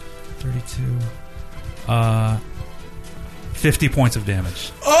 26, 32. 50 points of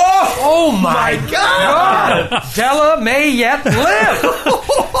damage. Oh my god! Della may yet live!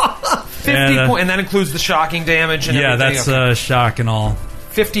 50 And, points. And that includes the shocking damage and Yeah, everything. that's Okay. shock and all.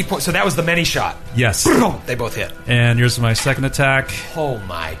 50 points. So that was the many shot. Yes. They both hit. And here's my second attack. Oh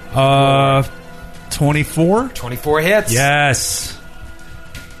my. 24. 24 hits. Yes.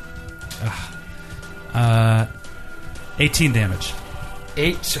 18 damage.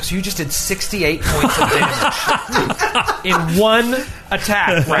 8. So you just did 68 points of damage in one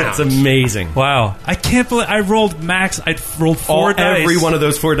attack round. That's amazing. Wow. I can't believe I rolled max. I rolled 4 dice. Every one of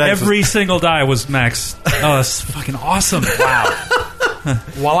those 4 dice. Every single die was max. Oh, that's fucking awesome. Wow.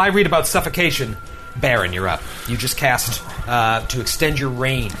 While I read about suffocation, Baron, you're up. You just cast to extend your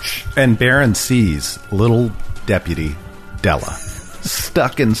range. And Baron sees little deputy Della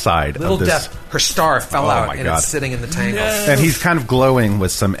stuck inside Little of this. Death, her star fell out my and God. it's sitting in the tangle. And he's kind of glowing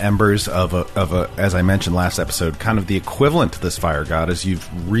with some embers of a, as I mentioned last episode, kind of the equivalent to this fire god, as you've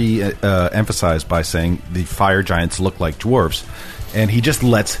emphasized by saying the fire giants look like dwarves. And he just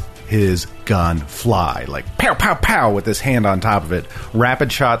lets his gun fly, like pow, pow, pow, with his hand on top of it.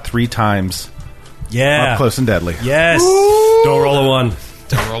 Rapid shot 3 times. Yeah. Up close and deadly. Yes. Don't roll a 1.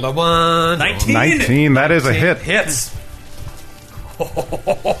 Don't roll a 1. 19. 19, that is a hit. Hits. Look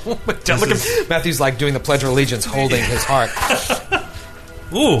at Matthew's like doing the Pledge of Allegiance, holding his heart.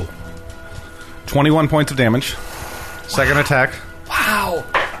 Ooh. 21 points of damage. Second attack. Wow.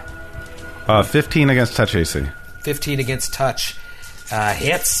 15 against touch AC. 15 against touch.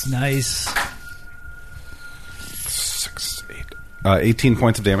 Hits. Nice. 6, 8, 18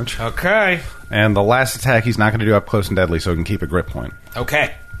 points of damage. Okay. And the last attack he's not going to do up close and deadly, so he can keep a grip point.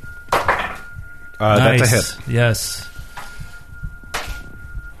 Okay. That's a hit. Yes.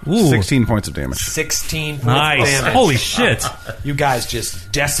 Ooh. 16 points of damage. 16 points Nice. of damage. Holy shit. You guys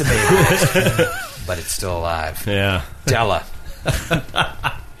just decimated it. But it's still alive. Yeah. Della.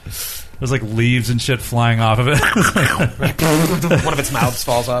 There's like leaves and shit flying off of it. One of its mouths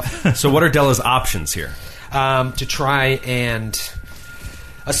falls off. So what are Della's options here? To try and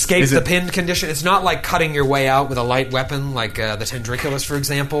escape the pinned condition. It's not like cutting your way out with a light weapon like the Tendriculus, for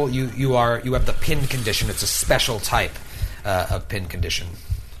example. You have the pinned condition. It's a special type of pinned condition.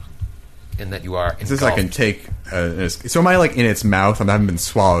 In that you are engulfed. Is this I can take... so am I like in its mouth? I haven't been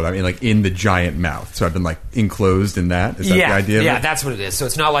swallowed. I mean like in the giant mouth. So I've been like enclosed in that? Is that the idea of it? Yeah, that's what it is. So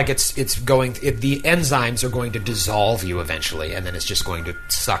it's not like it's going... the enzymes are going to dissolve you eventually, and then it's just going to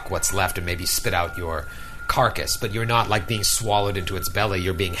suck what's left and maybe spit out your carcass. But you're not like being swallowed into its belly.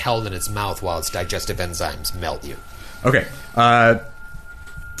 You're being held in its mouth while its digestive enzymes melt you. Okay.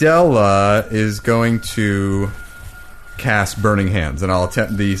 Della is going to cast Burning Hands, and I'll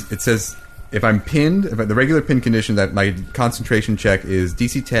attempt these. It says... If I'm pinned, the regular pin condition, that my concentration check is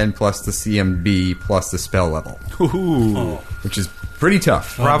DC 10 plus the CMB plus the spell level. Ooh. Which is pretty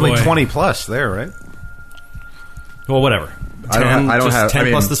tough. Probably 20 plus there, right? Well, whatever. 10, I don't have 10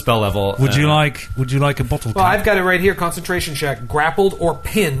 plus the spell level. Would you like a bottle cap? Well, I've got it right here. Concentration check. Grappled or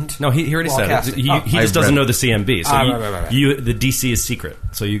pinned. No, he already said it. He just doesn't know the CMB. So right. The DC is secret.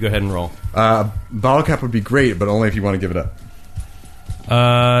 So you go ahead and roll. Bottle cap would be great, but only if you want to give it up.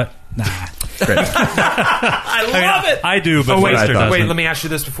 Nah. Great. I love it. I do, but wait, Lester doesn't. Wait, let me ask you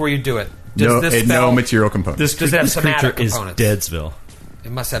this before you do it. Does this spell, no material component. Does it have somatic is components? Deadsville.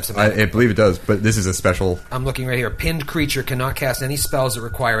 It must have somatic. I believe it does, but this is a special... I'm looking right here. A pinned creature cannot cast any spells that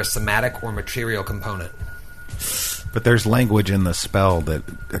require a somatic or material component. But there's language in the spell that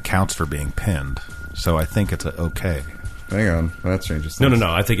accounts for being pinned, so I think it's okay. Hang on, well, that changes things.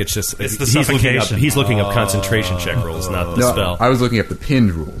 No. I think it's just it's the suffocation. He's looking up concentration check rules, not the spell. I was looking up the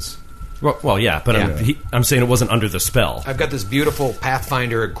pinned rules. Well, yeah, but I'm saying it wasn't under the spell. I've got this beautiful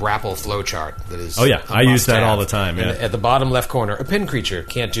Pathfinder grapple flowchart that is. Oh yeah, I use that all the time. Yeah. At the bottom left corner, a pinned creature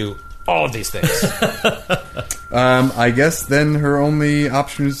can't do all of these things. I guess then her only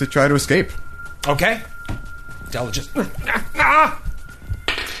option is to try to escape. Okay. Della just.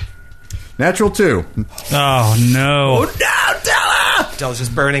 Natural 2. Oh no! Oh no, Della! Della's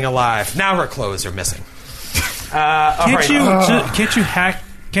just burning alive. Now her clothes are missing.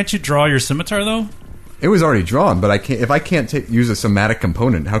 Can't you draw your scimitar though? It was already drawn, but I can't. If I can't use a somatic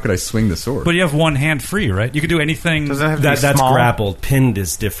component, how could I swing the sword? But you have one hand free, right? You can do anything. Does it have to be That's small? grappled. Pinned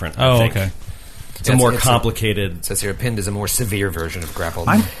is different. I think. Okay. It's a more complicated. It says here, pinned is a more severe version of grappled.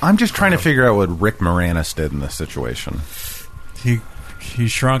 I'm just trying to figure out what Rick Moranis did in this situation. He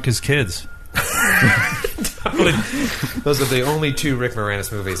shrunk his kids. Those are the only 2 Rick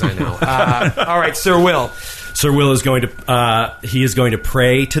Moranis movies I know. All right, Sir Will. Sir Will is going to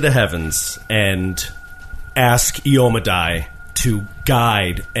pray to the heavens and ask Iomadai to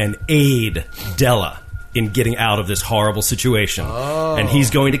guide and aid Della in getting out of this horrible situation. Oh. And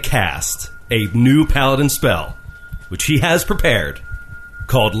he's going to cast a new paladin spell, which he has prepared,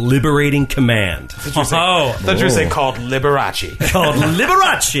 called Liberating Command. I thought you were saying called Liberace. Called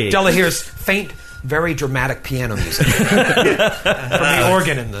Liberace. Della hears faint, very dramatic piano music from the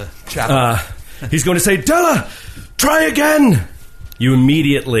organ in the chapel. He's going to say, Della, try again. You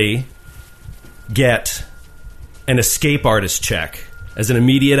immediately get an escape artist check as an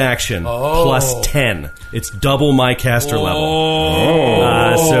immediate action, plus 10. It's double my caster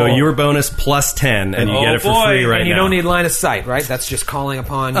level. So your bonus plus 10, and you get it for free right now. And you don't need line of sight, right? That's just calling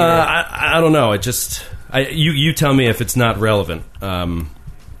upon you. I don't know. It just... you tell me if it's not relevant.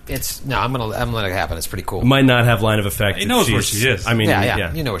 It's no. I'm gonna let it happen. It's pretty cool. It might not have line of effect. He knows where she is. I mean,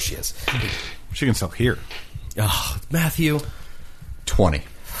 yeah. You know where she is. She can still hear. Oh, Matthew, 20.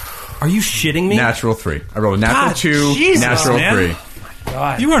 Are you shitting me? Natural 3. I rolled a natural 2. Jesus, natural man. 3.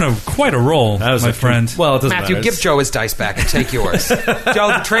 God. You were on quite a roll, my friend. Well, it doesn't Matthew, matter. give Joe his dice back and take yours. Joe,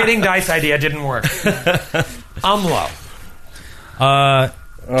 the trading dice idea didn't work. Umlo.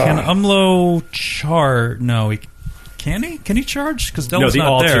 Can Umlo charge? No, can he? Can he charge? Because Della's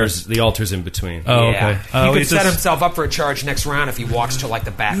not there. The altar's in between. Oh, okay. He could set himself up for a charge next round if he walks to like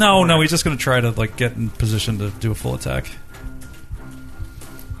the back. No, he's just going to try to get in position to do a full attack.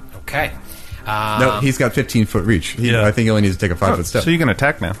 Okay. No, he's got 15-foot reach. I think he only needs to take a 5-foot step. So you can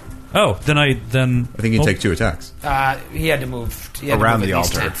attack now. Oh, then I think you can take 2 attacks. He had to move around the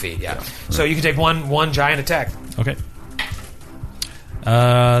altar. 10 feet. Yeah. So you can take one giant attack. Okay.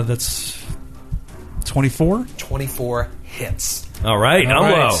 That's 24. 24 hits. All right, All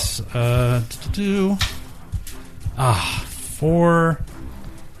I'm right.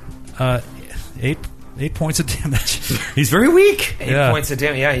 low. 8 points of damage. He's very weak. 8 points of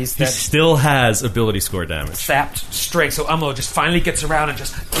damage. Yeah, he's He that still has ability score damage. sapped strength. So Umlo just finally gets around and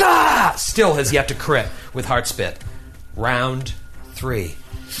just still has yet to crit with Heart Spit. Round 3.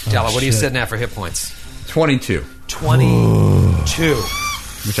 Della, what are you sitting at for hit points? 22, 22.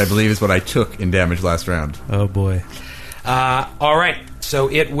 which I believe is what I took in damage last round. Oh boy. All right, so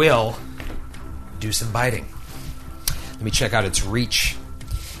it will do some biting. Let me check out its reach.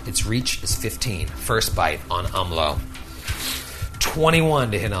 Its reach is 15. First bite on Umlo.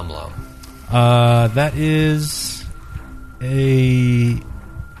 21 to hit Umlo. That is a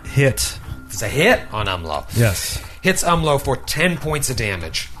hit. It's a hit on Umlo. Yes. Hits Umlo for 10 points of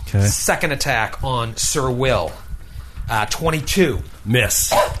damage. Okay. Second attack on Sir Will. 22. Miss.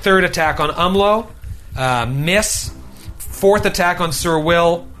 Third attack on Umlo. Miss. Fourth attack on Sir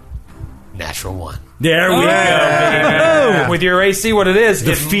Will. Natural 1. There we go. With your AC, what it is,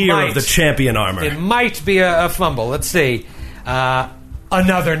 The it fear might, of the champion armor. It might be a fumble. Let's see.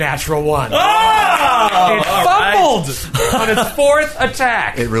 Another natural 1. It fumbled on its fourth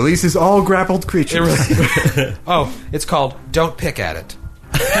attack. It releases all grappled creatures. It's called Don't Pick at It.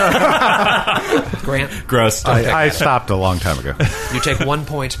 Grant, Gross. I stopped a long time ago. you take 1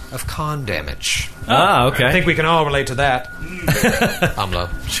 point of con damage. Okay. I think we can all relate to that. Umlo.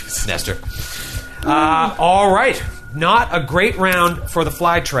 Nestor. All right. Not a great round for the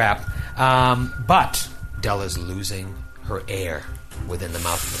fly trap, but Della's losing her air within the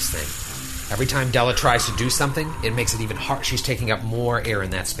mouth of this thing. Every time Della tries to do something, it makes it even harder. She's taking up more air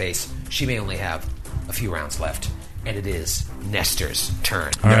in that space. She may only have a few rounds left, and it is Nestor's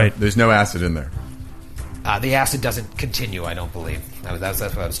turn. All right. There's no acid in there. The acid doesn't continue, I don't believe. That's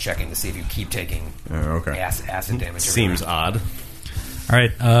what I was checking to see if you keep taking acid damage. Seems odd. All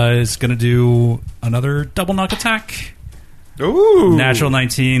right. It's going to do another double knock attack. Ooh. Natural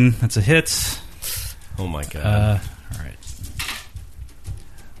 19. That's a hit. Oh my god. All right.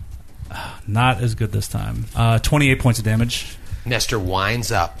 Not as good this time. 28 points of damage. Nestor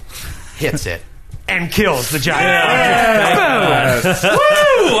winds up, hits it, and kills the giant.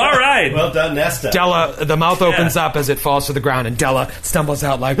 Woo! All right. Well done, Nesta. Della, the mouth opens up as it falls to the ground, and Della stumbles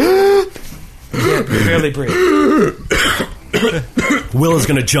out like, can't barely breathe. Will is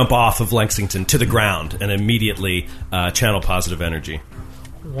going to jump off of Lexington to the ground and immediately channel positive energy.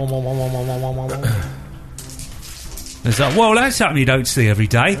 Well, that's something you don't see every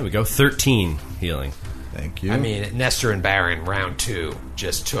day. There we go. 13 healing. Thank you. I mean, Nestor and Baron, round 2,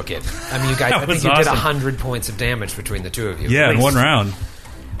 just took it. I mean, you guys, I think was you did awesome. 100 points of damage between the two of you. Yeah, at in least. one round.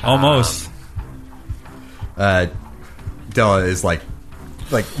 Almost. Della is like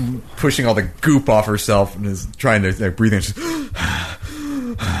pushing all the goop off herself and is trying to breathe in.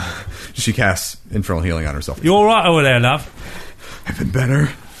 She casts infernal healing on herself. You all right over there, love? I've been better.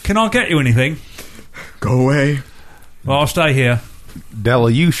 Can I get you anything? Go away. Well, I'll stay here. Della,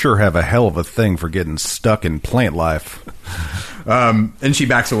 you sure have a hell of a thing for getting stuck in plant life. And she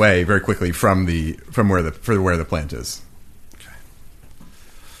backs away very quickly from where the plant is.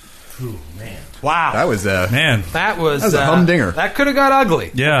 Ooh, man. Wow. That was Man. That was a humdinger. That could have got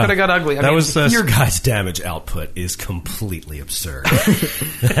ugly. Yeah. Could have got ugly. I That mean, was Your guy's damage output is completely absurd.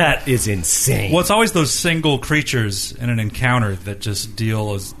 That is insane. Well, it's always those single creatures in an encounter that just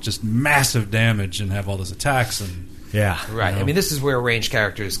deal just massive damage and have all those attacks. And Yeah. right. I mean, this is where ranged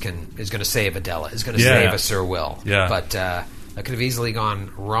characters is going to save Adela, is going to Yeah. save a Sir Will. Yeah. But that could have easily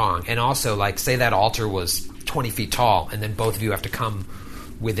gone wrong. And also, like, say that altar was 20 feet tall, and then both of you have to come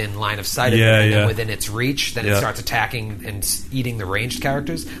within line of sight of it, and then within its reach, then it starts attacking and eating the ranged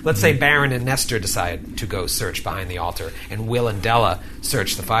characters. Let's say Baron and Nestor decide to go search behind the altar, and Will and Della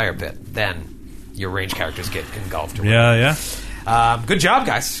search the fire pit. Then your ranged characters get engulfed. Or yeah. good job,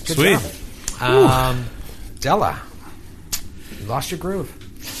 guys. Good Sweet. job. Della, you lost your groove.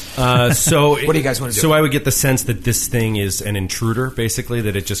 So What do you guys want to do? So I would get the sense that this thing is an intruder, basically,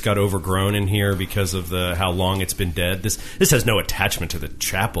 that it just got overgrown in here because of how long it's been dead. This has no attachment to the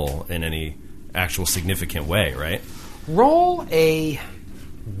chapel in any actual significant way, right? Roll a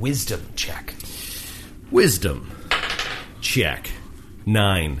wisdom check. Wisdom check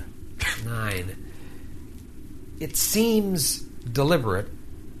 9. 9. It seems deliberate,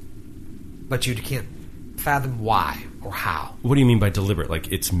 but you can't fathom why or how. What do you mean by deliberate?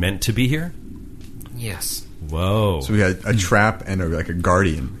 Like it's meant to be here? Yes. Whoa! So we had a trap and a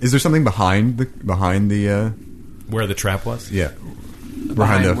guardian. Is there something behind the Where the trap was? yeah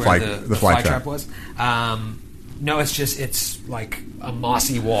behind the where fly trap? was? No, it's like a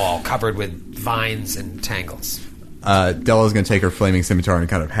mossy wall covered with vines and tangles. Della's going to take her flaming scimitar and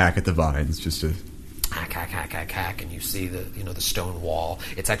kind of hack at the vines just to... Hack, and you see the stone wall.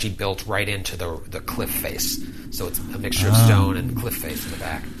 It's actually built right into the cliff face, so it's a mixture of stone and cliff face in the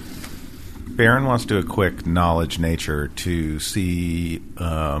back. Baron wants to do a quick knowledge nature to see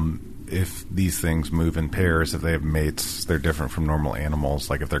if these things move in pairs, if they have mates, they're different from normal animals,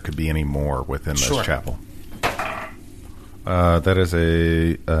 like if there could be any more within this chapel. That is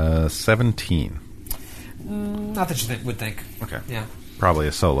a 17. Not that you would think. Okay. Yeah. Probably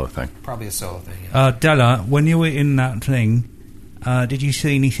a solo thing. Yeah. Della, when you were in that thing, did you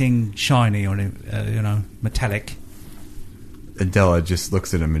see anything shiny or metallic? Della just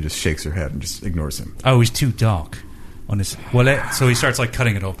looks at him and just shakes her head and just ignores him. Oh, he's too dark on his. So he starts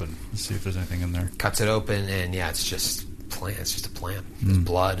cutting it open to see if there's anything in there. Cuts it open, and it's just plant. It's just a plant. There's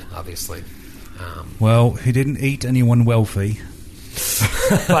blood, obviously. Well, he didn't eat anyone wealthy.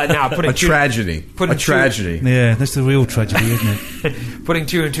 But now a tragedy. Yeah, that's the real tragedy, isn't it? Putting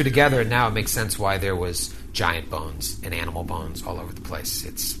two and two together, now it makes sense why there was giant bones and animal bones all over the place.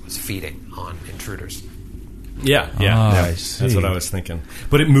 It was feeding on intruders. Yeah. That's what I was thinking.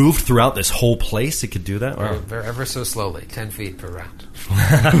 But it moved throughout this whole place? It could do that? Ever so slowly, 10 feet per round.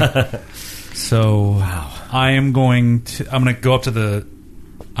 So, I'm going to go up to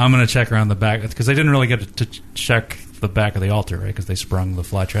I'm going to check around the back, because they didn't really get to check the back of the altar, right? Because they sprung the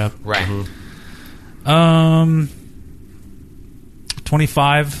fly trap. Right.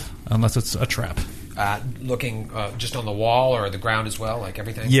 25, unless it's a trap. Looking just on the wall or the ground as well, like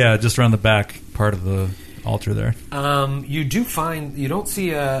everything? Yeah, just around the back part of the altar there. You do find, you don't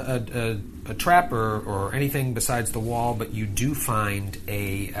see a trap or anything besides the wall, but you do find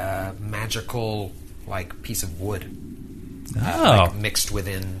a magical piece of wood. Mixed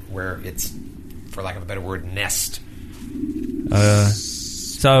within where it's, for lack of a better word, nest.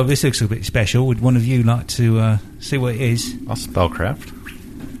 So this looks a bit special. Would one of you like to see what it is? I'll spellcraft.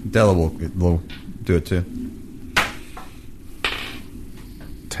 Della will do it too.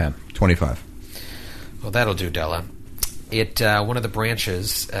 10. 25. Well, that'll do, Della. One of the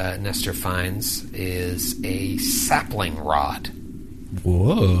branches Nestor finds is a sapling rod.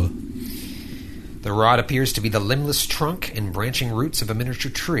 Whoa. The rod appears to be the limbless trunk and branching roots of a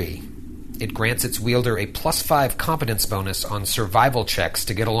miniature tree. It grants its wielder a +5 competence bonus on survival checks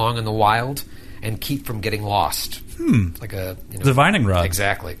to get along in the wild and keep from getting lost. Like a divining rod.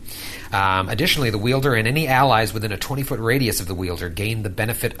 Exactly. Additionally, the wielder and any allies within a 20-foot radius of the wielder gain the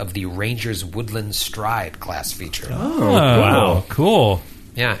benefit of the Ranger's Woodland Stride class feature. Oh, wow. Cool.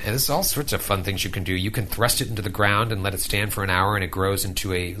 Yeah, and there's all sorts of fun things you can do. You can thrust it into the ground and let it stand for an hour, and it grows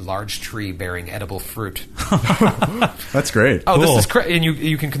into a large tree bearing edible fruit. That's great. Oh, cool. This is and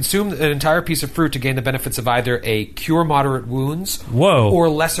you can consume an entire piece of fruit to gain the benefits of either a cure moderate wounds or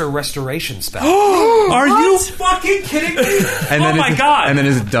lesser restoration spell. Are you fucking kidding me? And my God. And then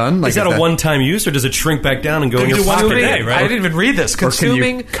is it done? Is that a one-time use, or does it shrink back down and go in your pocket? Right? I didn't even read this. Or can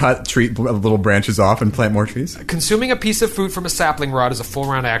you cut little branches off and plant more trees? Consuming a piece of fruit from a sapling rod is a full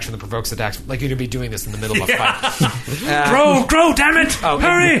round action that provokes attacks. Like you're going to be doing this in the middle of a fight. Grow, damn it!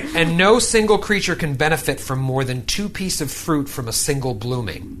 Hurry! And no single creature can benefit from more than 2 pieces of fruit from a single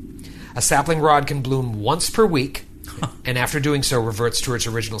blooming. A sapling rod can bloom once per week, and after doing so, reverts to its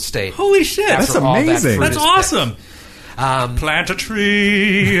original state. Holy shit! That's amazing. That's awesome. Plant a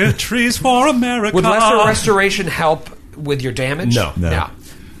tree, trees for America. Would lesser restoration help with your damage? No.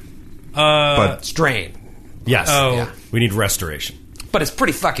 But strain. Yes. Yeah. We need restoration. But it's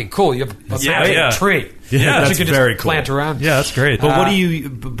pretty fucking cool. You have a magic tree. Yeah, that that's you can very just cool. plant around. Yeah, that's great. But what do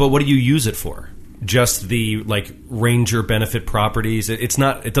you use it for? Just the ranger benefit properties. It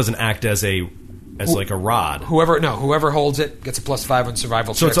doesn't act as a rod. Whoever holds it gets a +5 on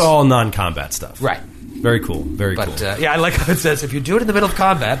survival. So checks. it's all non-combat stuff. Right. Very cool. Very cool. But I like how it says if you do it in the middle of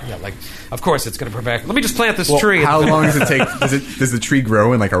combat, of course it's going to prevent. Let me just plant this tree. How long does it take? Does the tree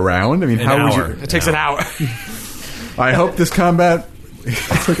grow in a round? I mean, how would you? It takes an hour. I hope this combat.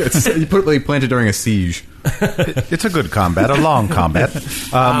 You plant it during a siege. It's a good combat, a long combat.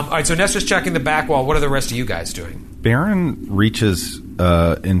 All right, so Nestor's checking the back wall. What are the rest of you guys doing? Baron reaches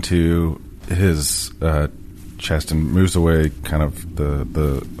into his chest and moves away kind of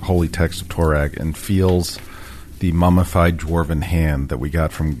the holy text of Torag and feels the mummified dwarven hand that we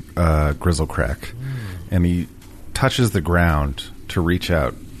got from Grizzlecrack. And he touches the ground to reach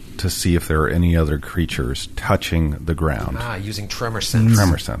out to see if there are any other creatures touching the ground. Using tremor sense.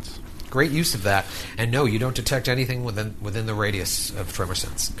 Tremor sense. Great use of that. And no, you don't detect anything within the radius of tremor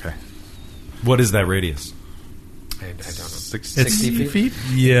sense. Okay. What is that radius? I don't know. 60 feet?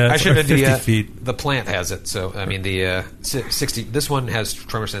 Yeah, I it's should like have 50 feet. The plant has it, so I mean the 60. This one has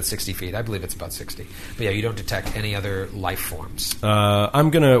tremor sense 60 feet. I believe it's about 60. But yeah, you don't detect any other life forms.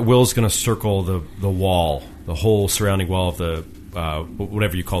 Will's gonna circle the wall, the whole surrounding wall of the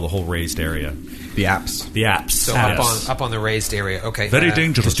whatever you call the whole raised area. The apse. The apse. So up on the raised area. Okay. Very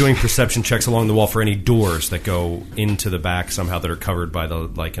dangerous. Just doing perception checks along the wall for any doors that go into the back somehow that are covered by the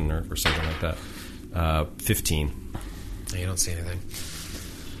lichen or something like that. 15. You don't see anything.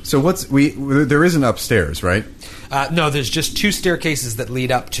 So there isn't upstairs, right? No, there's just 2 staircases that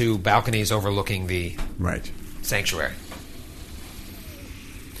lead up to balconies overlooking the Right. sanctuary.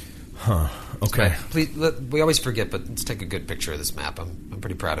 Huh. Okay. Please, we always forget, but let's take a good picture of this map. I'm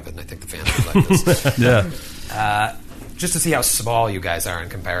pretty proud of it, and I think the fans would like this. Yeah. Just to see how small you guys are in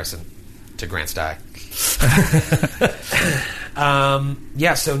comparison to Grant's die.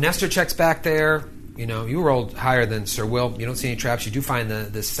 So Nestor checks back there. You know, you rolled higher than Sir Will. You don't see any traps. You do find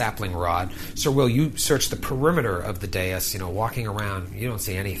the sapling rod. Sir Will, you search the perimeter of the dais, walking around. You don't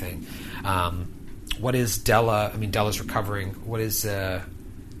see anything. What is Della? I mean, Della's recovering. What is...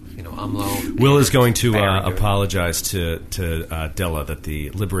 Umlo. Will is going to apologize to Della that the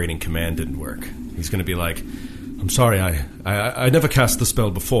liberating command didn't work. He's going to be like, "I'm sorry, I never cast the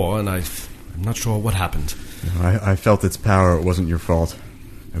spell before, and I'm not sure what happened." I felt its power. It wasn't your fault.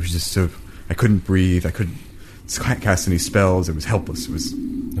 I was just I couldn't breathe. I couldn't cast any spells. It was helpless.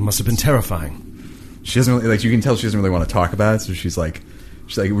 It must have been terrifying. She doesn't really, you can tell she doesn't really want to talk about it. So she's like,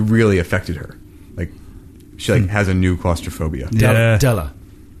 it really affected her. Like, she has a new claustrophobia. Yeah. Della.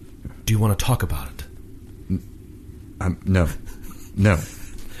 Do you want to talk about it? No.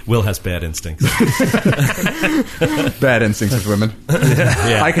 Will has bad instincts. Bad instincts with women.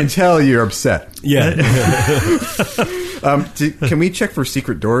 Yeah. I can tell you're upset. Yeah. Can we check for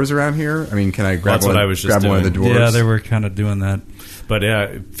secret doors around here? I mean, can I grab That's what I was just one of the doing. doors? Yeah, they were kind of doing that. But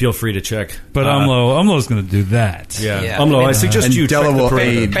yeah, feel free to check. But Umlo's going to do that. Yeah. Umlo, I suggest you Della check the will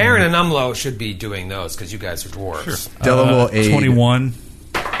perimeter. aid. Baron and Umlo should be doing those because you guys are dwarves. Sure. Della will aid 21.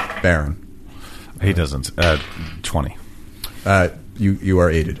 Baron. He doesn't. 20. You are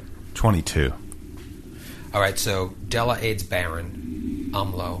aided. 22. All right, so Della aids Baron,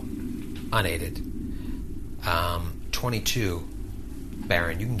 Umlo, unaided. 22,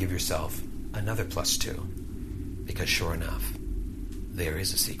 Baron, you can give yourself another +2 because sure enough, there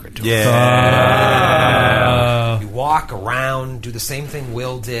is a secret door. Yeah. You walk around, do the same thing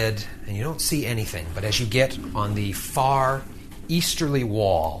Will did, and you don't see anything. But as you get on the far easterly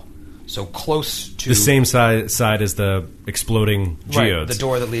wall, so close to... The same side as the exploding geodes. Right, the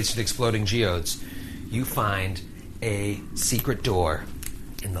door that leads to the exploding geodes. You find a secret door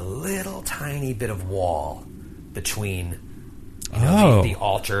in the little tiny bit of wall between the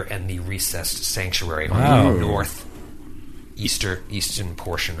altar and the recessed sanctuary on the eastern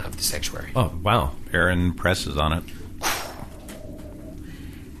portion of the sanctuary. Oh, wow. Aaron presses on it.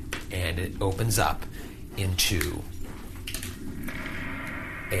 And it opens up into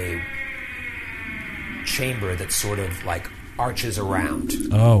a chamber that sort of arches around.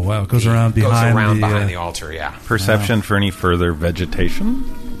 Oh, wow. It goes around behind the altar, yeah. Perception for any further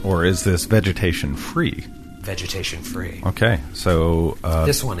vegetation? Or is this vegetation free? Vegetation free. Okay, so...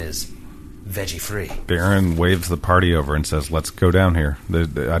 this one is veggie free. Baron waves the party over and says, "Let's go down here.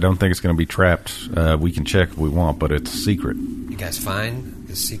 I don't think it's going to be trapped. We can check if we want, but it's secret." You guys find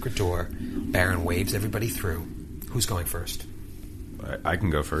the secret door. Baron waves everybody through. Who's going first? I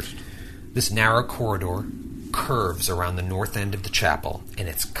can go first. This narrow corridor curves around the north end of the chapel, and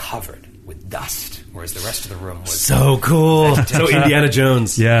it's covered with dust, whereas the rest of the room was... So cool. So Indiana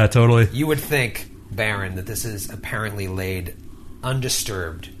Jones. Yeah, totally. You would think, Baron, that this is apparently laid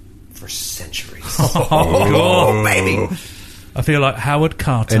undisturbed for centuries. Cool, baby. I feel like Howard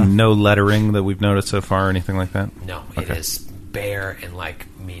Carter. And no lettering that we've noticed so far or anything like that? No, it is bare and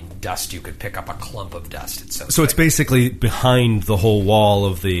dust. You could pick up a clump of dust. It's so it's basically behind the whole wall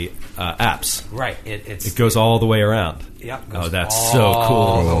of the apse. Right. It goes all the way around. Yep. Oh, that's so cool.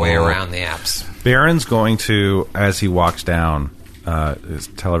 All the way around the apse. Baron's going to, as he walks down,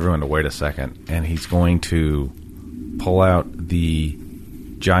 tell everyone to wait a second, and he's going to pull out the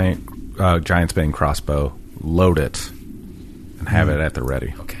Giant's Bane crossbow, load it, and have it at the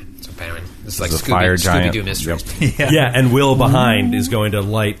ready. Okay. So Baron, this is like Scooby-Doo Mysteries. Yep. Yeah, and Will behind is going to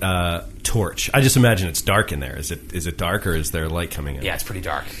light a torch. I just imagine it's dark in there. Is it dark, or is there light coming in? Yeah, it's pretty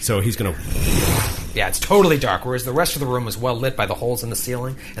dark. So he's going to... Yeah, it's totally dark, whereas the rest of the room was well lit by the holes in the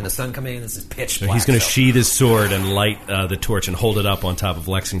ceiling, and the sun coming in, this is pitch black. So he's going to sheath his sword and light the torch and hold it up on top of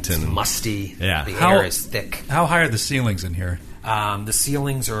Lexington. It's musty. Yeah. The air is thick. How high are the ceilings in here? The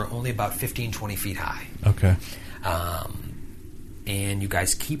ceilings are only about 15, 20 feet high. Okay. And you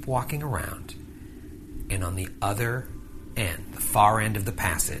guys keep walking around, and on the other end, the far end of the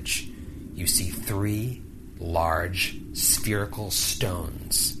passage, you see 3 large spherical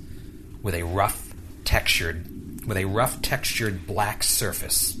stones with a rough textured black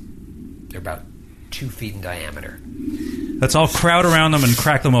surface. They're about 2 feet in diameter. Let's all crowd around them and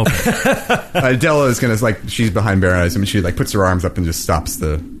crack them open. Della is going to, she's behind Baron Eyes. I mean, she, puts her arms up and just stops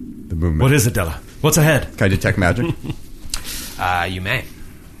the movement. What is it, Della? What's ahead? Can I detect magic? You may.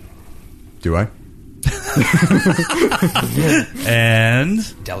 Do I?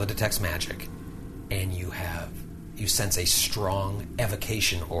 And Della detects magic, and you sense a strong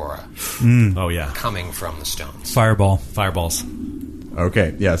evocation aura Oh, yeah. coming from the stones. Fireballs.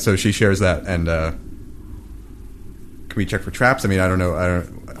 Okay, yeah, so she shares that, and can we check for traps? I mean, I don't know. I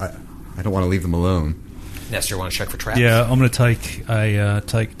don't want to leave them alone. Nestor, want to check for traps? yeah, I'm going to take a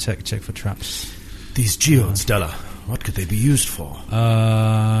check for traps. These geodes, Della, what could they be used for?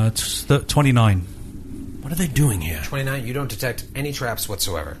 29. What are they doing here? 29, you don't detect any traps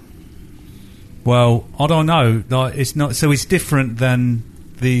whatsoever. Well, I don't know. It's not. So it's different than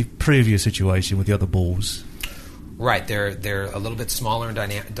the previous situation with the other balls. Right, they're a little bit smaller in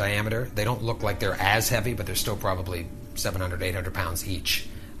diameter. They don't look like they're as heavy, but they're still probably 700, 800 pounds each,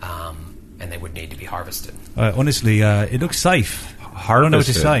 and they would need to be harvested. Honestly, it looks safe. I don't know what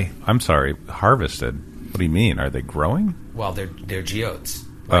to say. I'm sorry, harvested? What do you mean? Are they growing? Well, they're geodes,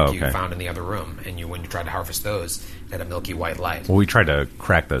 like you found in the other room, and when you tried to harvest those, they had a milky white light. Well, we tried to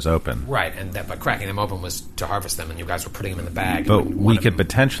crack those open. Right, but cracking them open was to harvest them, and you guys were putting them in the bag. But we could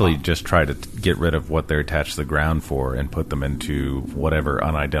potentially just try to get rid of what they're attached to the ground for and put them into whatever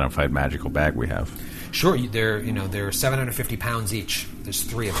unidentified magical bag we have. Sure, they're 750 pounds each. There's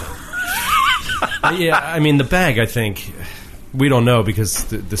 3 of them. Yeah, I mean, the bag, I think, we don't know because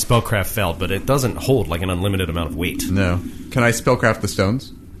the spellcraft failed, but it doesn't hold an unlimited amount of weight. No. Can I spellcraft the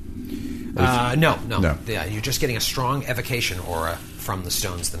stones? No. No. Yeah, you're just getting a strong evocation aura from the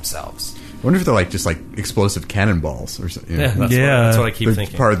stones themselves. I wonder if they're just explosive cannonballs or something. That's what I keep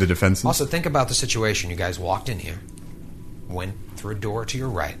thinking. Part of the defenses. Also, think about the situation. You guys walked in here, went through a door to your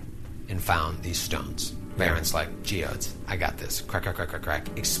right, and found these stones. Baron's like, geodes, I got this. Crack, crack, crack, crack,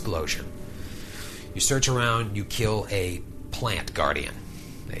 crack. Explosion. You search around, you kill a plant guardian,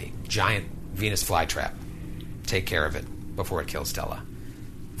 a giant Venus flytrap. Take care of it before it kills Stella.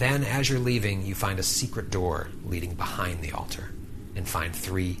 Then, as you're leaving, you find a secret door leading behind the altar and find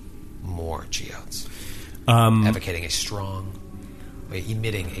 3 more geodes, emitting a strong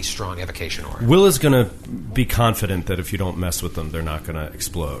evocation aura. Will is going to be confident that if you don't mess with them, they're not going to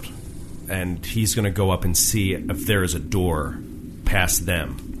explode. And he's going to go up and see if there is a door past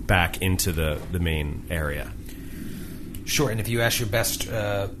them back into the main area. Sure, and if you ask your best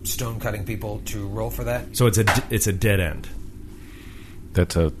stone-cutting people to roll for that... So it's a dead end.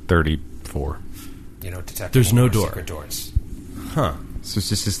 That's a 34. You know, detect. There's no door. Secret doors. Huh. So it's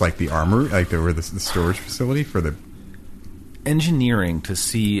just like the armor, the storage facility for the... Engineering to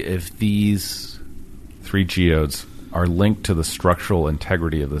see if these 3 geodes are linked to the structural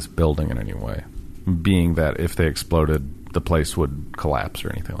integrity of this building in any way. Being that if they exploded, the place would collapse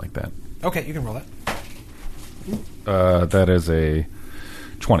or anything like that. Okay, you can roll that. That is a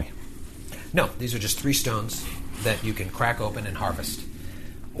 20. No, these are just 3 stones that you can crack open and harvest.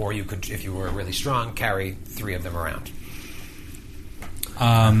 Or you could, if you were really strong, carry 3 of them around.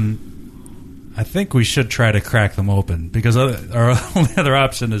 I think we should try to crack them open because our only other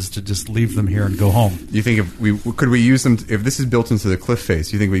option is to just leave them here and go home. Do you think could we use them if this is built into the cliff face?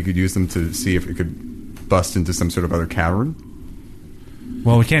 Do you think we could use them to see if it could bust into some sort of other cavern?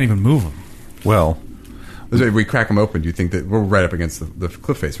 Well, we can't even move them. Well, if we crack them open, do you think that we're right up against the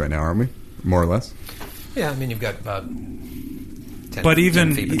cliff face right now, aren't we? More or less. Yeah, I mean you've got about. 10, but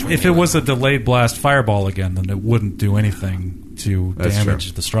even if it was a a delayed blast fireball again, then it wouldn't do anything to damage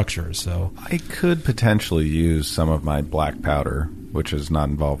true. the structure. So I could potentially use some of my black powder, which is not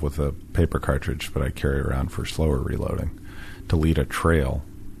involved with a paper cartridge, but I carry around for slower reloading, to lead a trail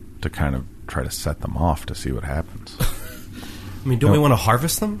to kind of try to set them off to see what happens. I mean, don't we want to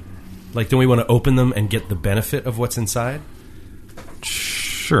harvest them? Don't we want to open them and get the benefit of what's inside?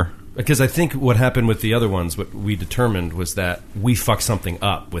 Sure. Because I think what happened with the other ones, what we determined was that we fucked something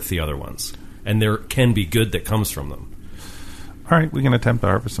up with the other ones. And there can be good that comes from them. All right, we can attempt to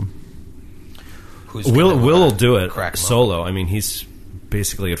harvest them. Will will do it solo. I mean, he's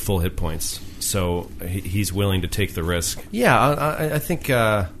basically at full hit points. So he's willing to take the risk. Yeah, I think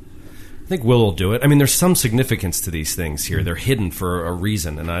Will will do it. I mean, there's some significance to these things here. They're hidden for a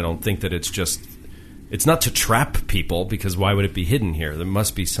reason. And I don't think that it's not to trap people, because why would it be hidden here? There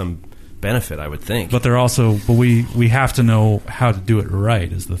must be some benefit, I would think. But they're also, but we have to know how to do it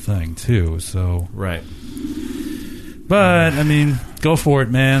right is the thing too. So right. But I mean, go for it,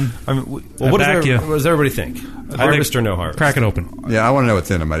 man. I mean, what does everybody think? Harvest or no harvest? Crack it open. Yeah, I want to know what's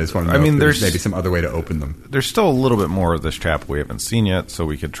in them. I just want to know. If there's maybe some other way to open them. There's still a little bit more of this chapel we haven't seen yet, so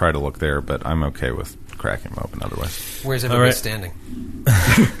we could try to look there. But I'm okay with cracking them open otherwise. Where's everybody standing?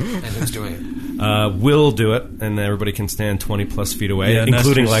 And who's doing it? We'll do it, and everybody can stand 20 plus feet away,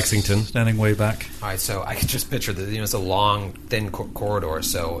 including Lexington, standing way back. All right, so I can just picture that. It's a long, thin corridor.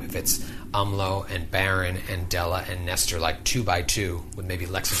 So if it's Umlo and Baron and Della and Nestor, like 2 by 2, with maybe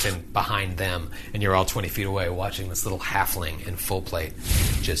Lexington behind them, and you're all 20 feet away watching this little halfling in full plate,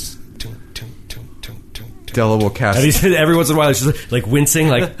 just. Della will cast. And he said every once in a while, it's just like wincing,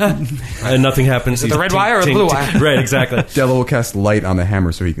 like, and nothing happens. Is it the red wire or the blue wire? Right, exactly. Della will cast light on the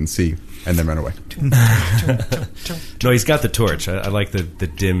hammer so he can see, and then run away. No, he's got the torch. I like the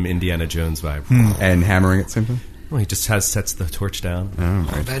dim Indiana Jones vibe. And hammering it simply? Well, he just sets the torch down.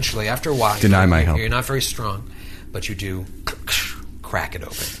 Oh, right. Eventually, after a while, Deny my help. You're not very strong, but you do crack it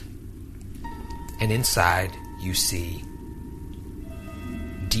open. And inside, you see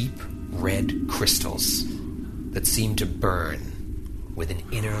deep red crystals that seem to burn with an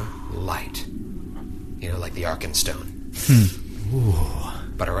inner light. Like the Arkenstone. Ooh.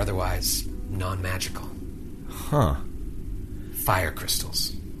 But are otherwise non-magical. Huh. Fire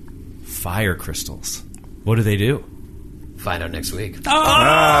crystals. Fire crystals. What do they do? Find out next week.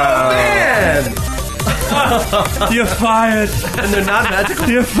 Oh man! You're fired! And they're not magical?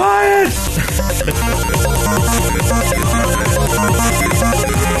 You're fired!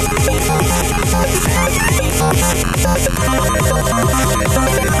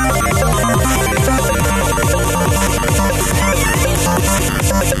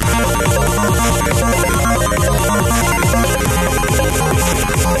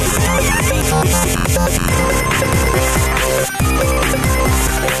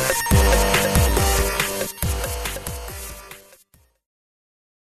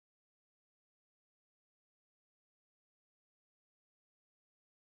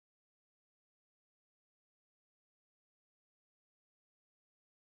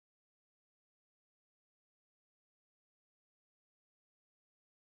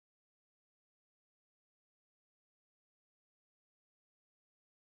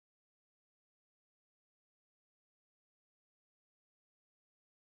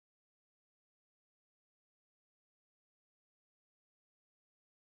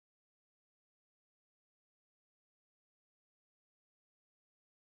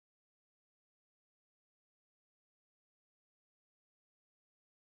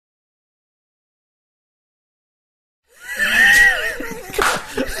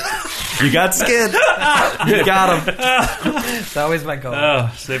 You got skin. You got him. It's always my goal.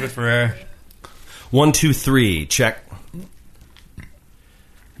 Oh, save it for air. 1, 2, 3. Check.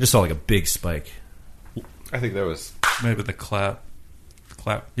 I just saw like a big spike. I think that was maybe the clap.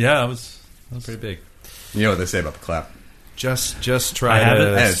 Yeah, that was pretty big. You know what they say about the clap? Just try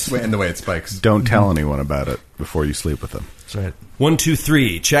and the way it spikes. Don't tell anyone about it before you sleep with them. That's right. 1, 2,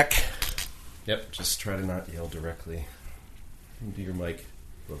 3. Check. Yep. Just try to not yell directly into your mic.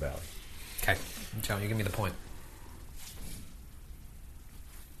 Go valley. Okay. John, you give me the point.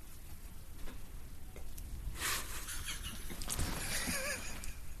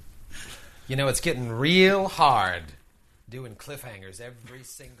 It's getting real hard doing cliffhangers every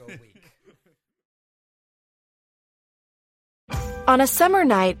single week. On a summer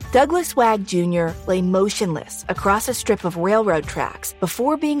night, Douglas Wag Jr. lay motionless across a strip of railroad tracks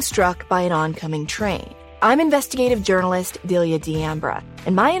before being struck by an oncoming train. I'm investigative journalist Delia D'Ambra,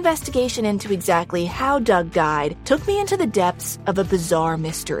 and my investigation into exactly how Doug died took me into the depths of a bizarre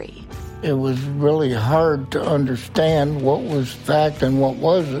mystery. It was really hard to understand what was fact and what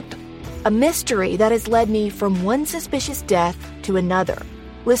wasn't. A mystery that has led me from one suspicious death to another.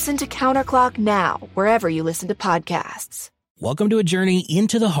 Listen to Counterclock now, wherever you listen to podcasts. Welcome to a journey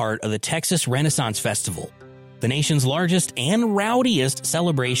into the heart of the Texas Renaissance Festival, the nation's largest and rowdiest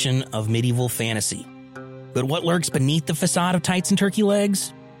celebration of medieval fantasy. But what lurks beneath the facade of tights and turkey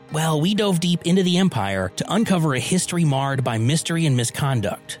legs? Well, we dove deep into the empire to uncover a history marred by mystery and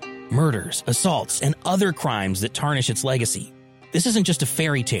misconduct, murders, assaults, and other crimes that tarnish its legacy. This isn't just a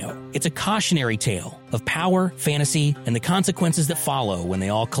fairy tale. It's a cautionary tale of power, fantasy, and the consequences that follow when they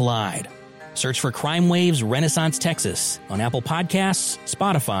all collide. Search for Crime Waves Renaissance Texas on Apple Podcasts,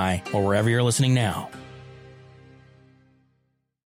 Spotify, or wherever you're listening now.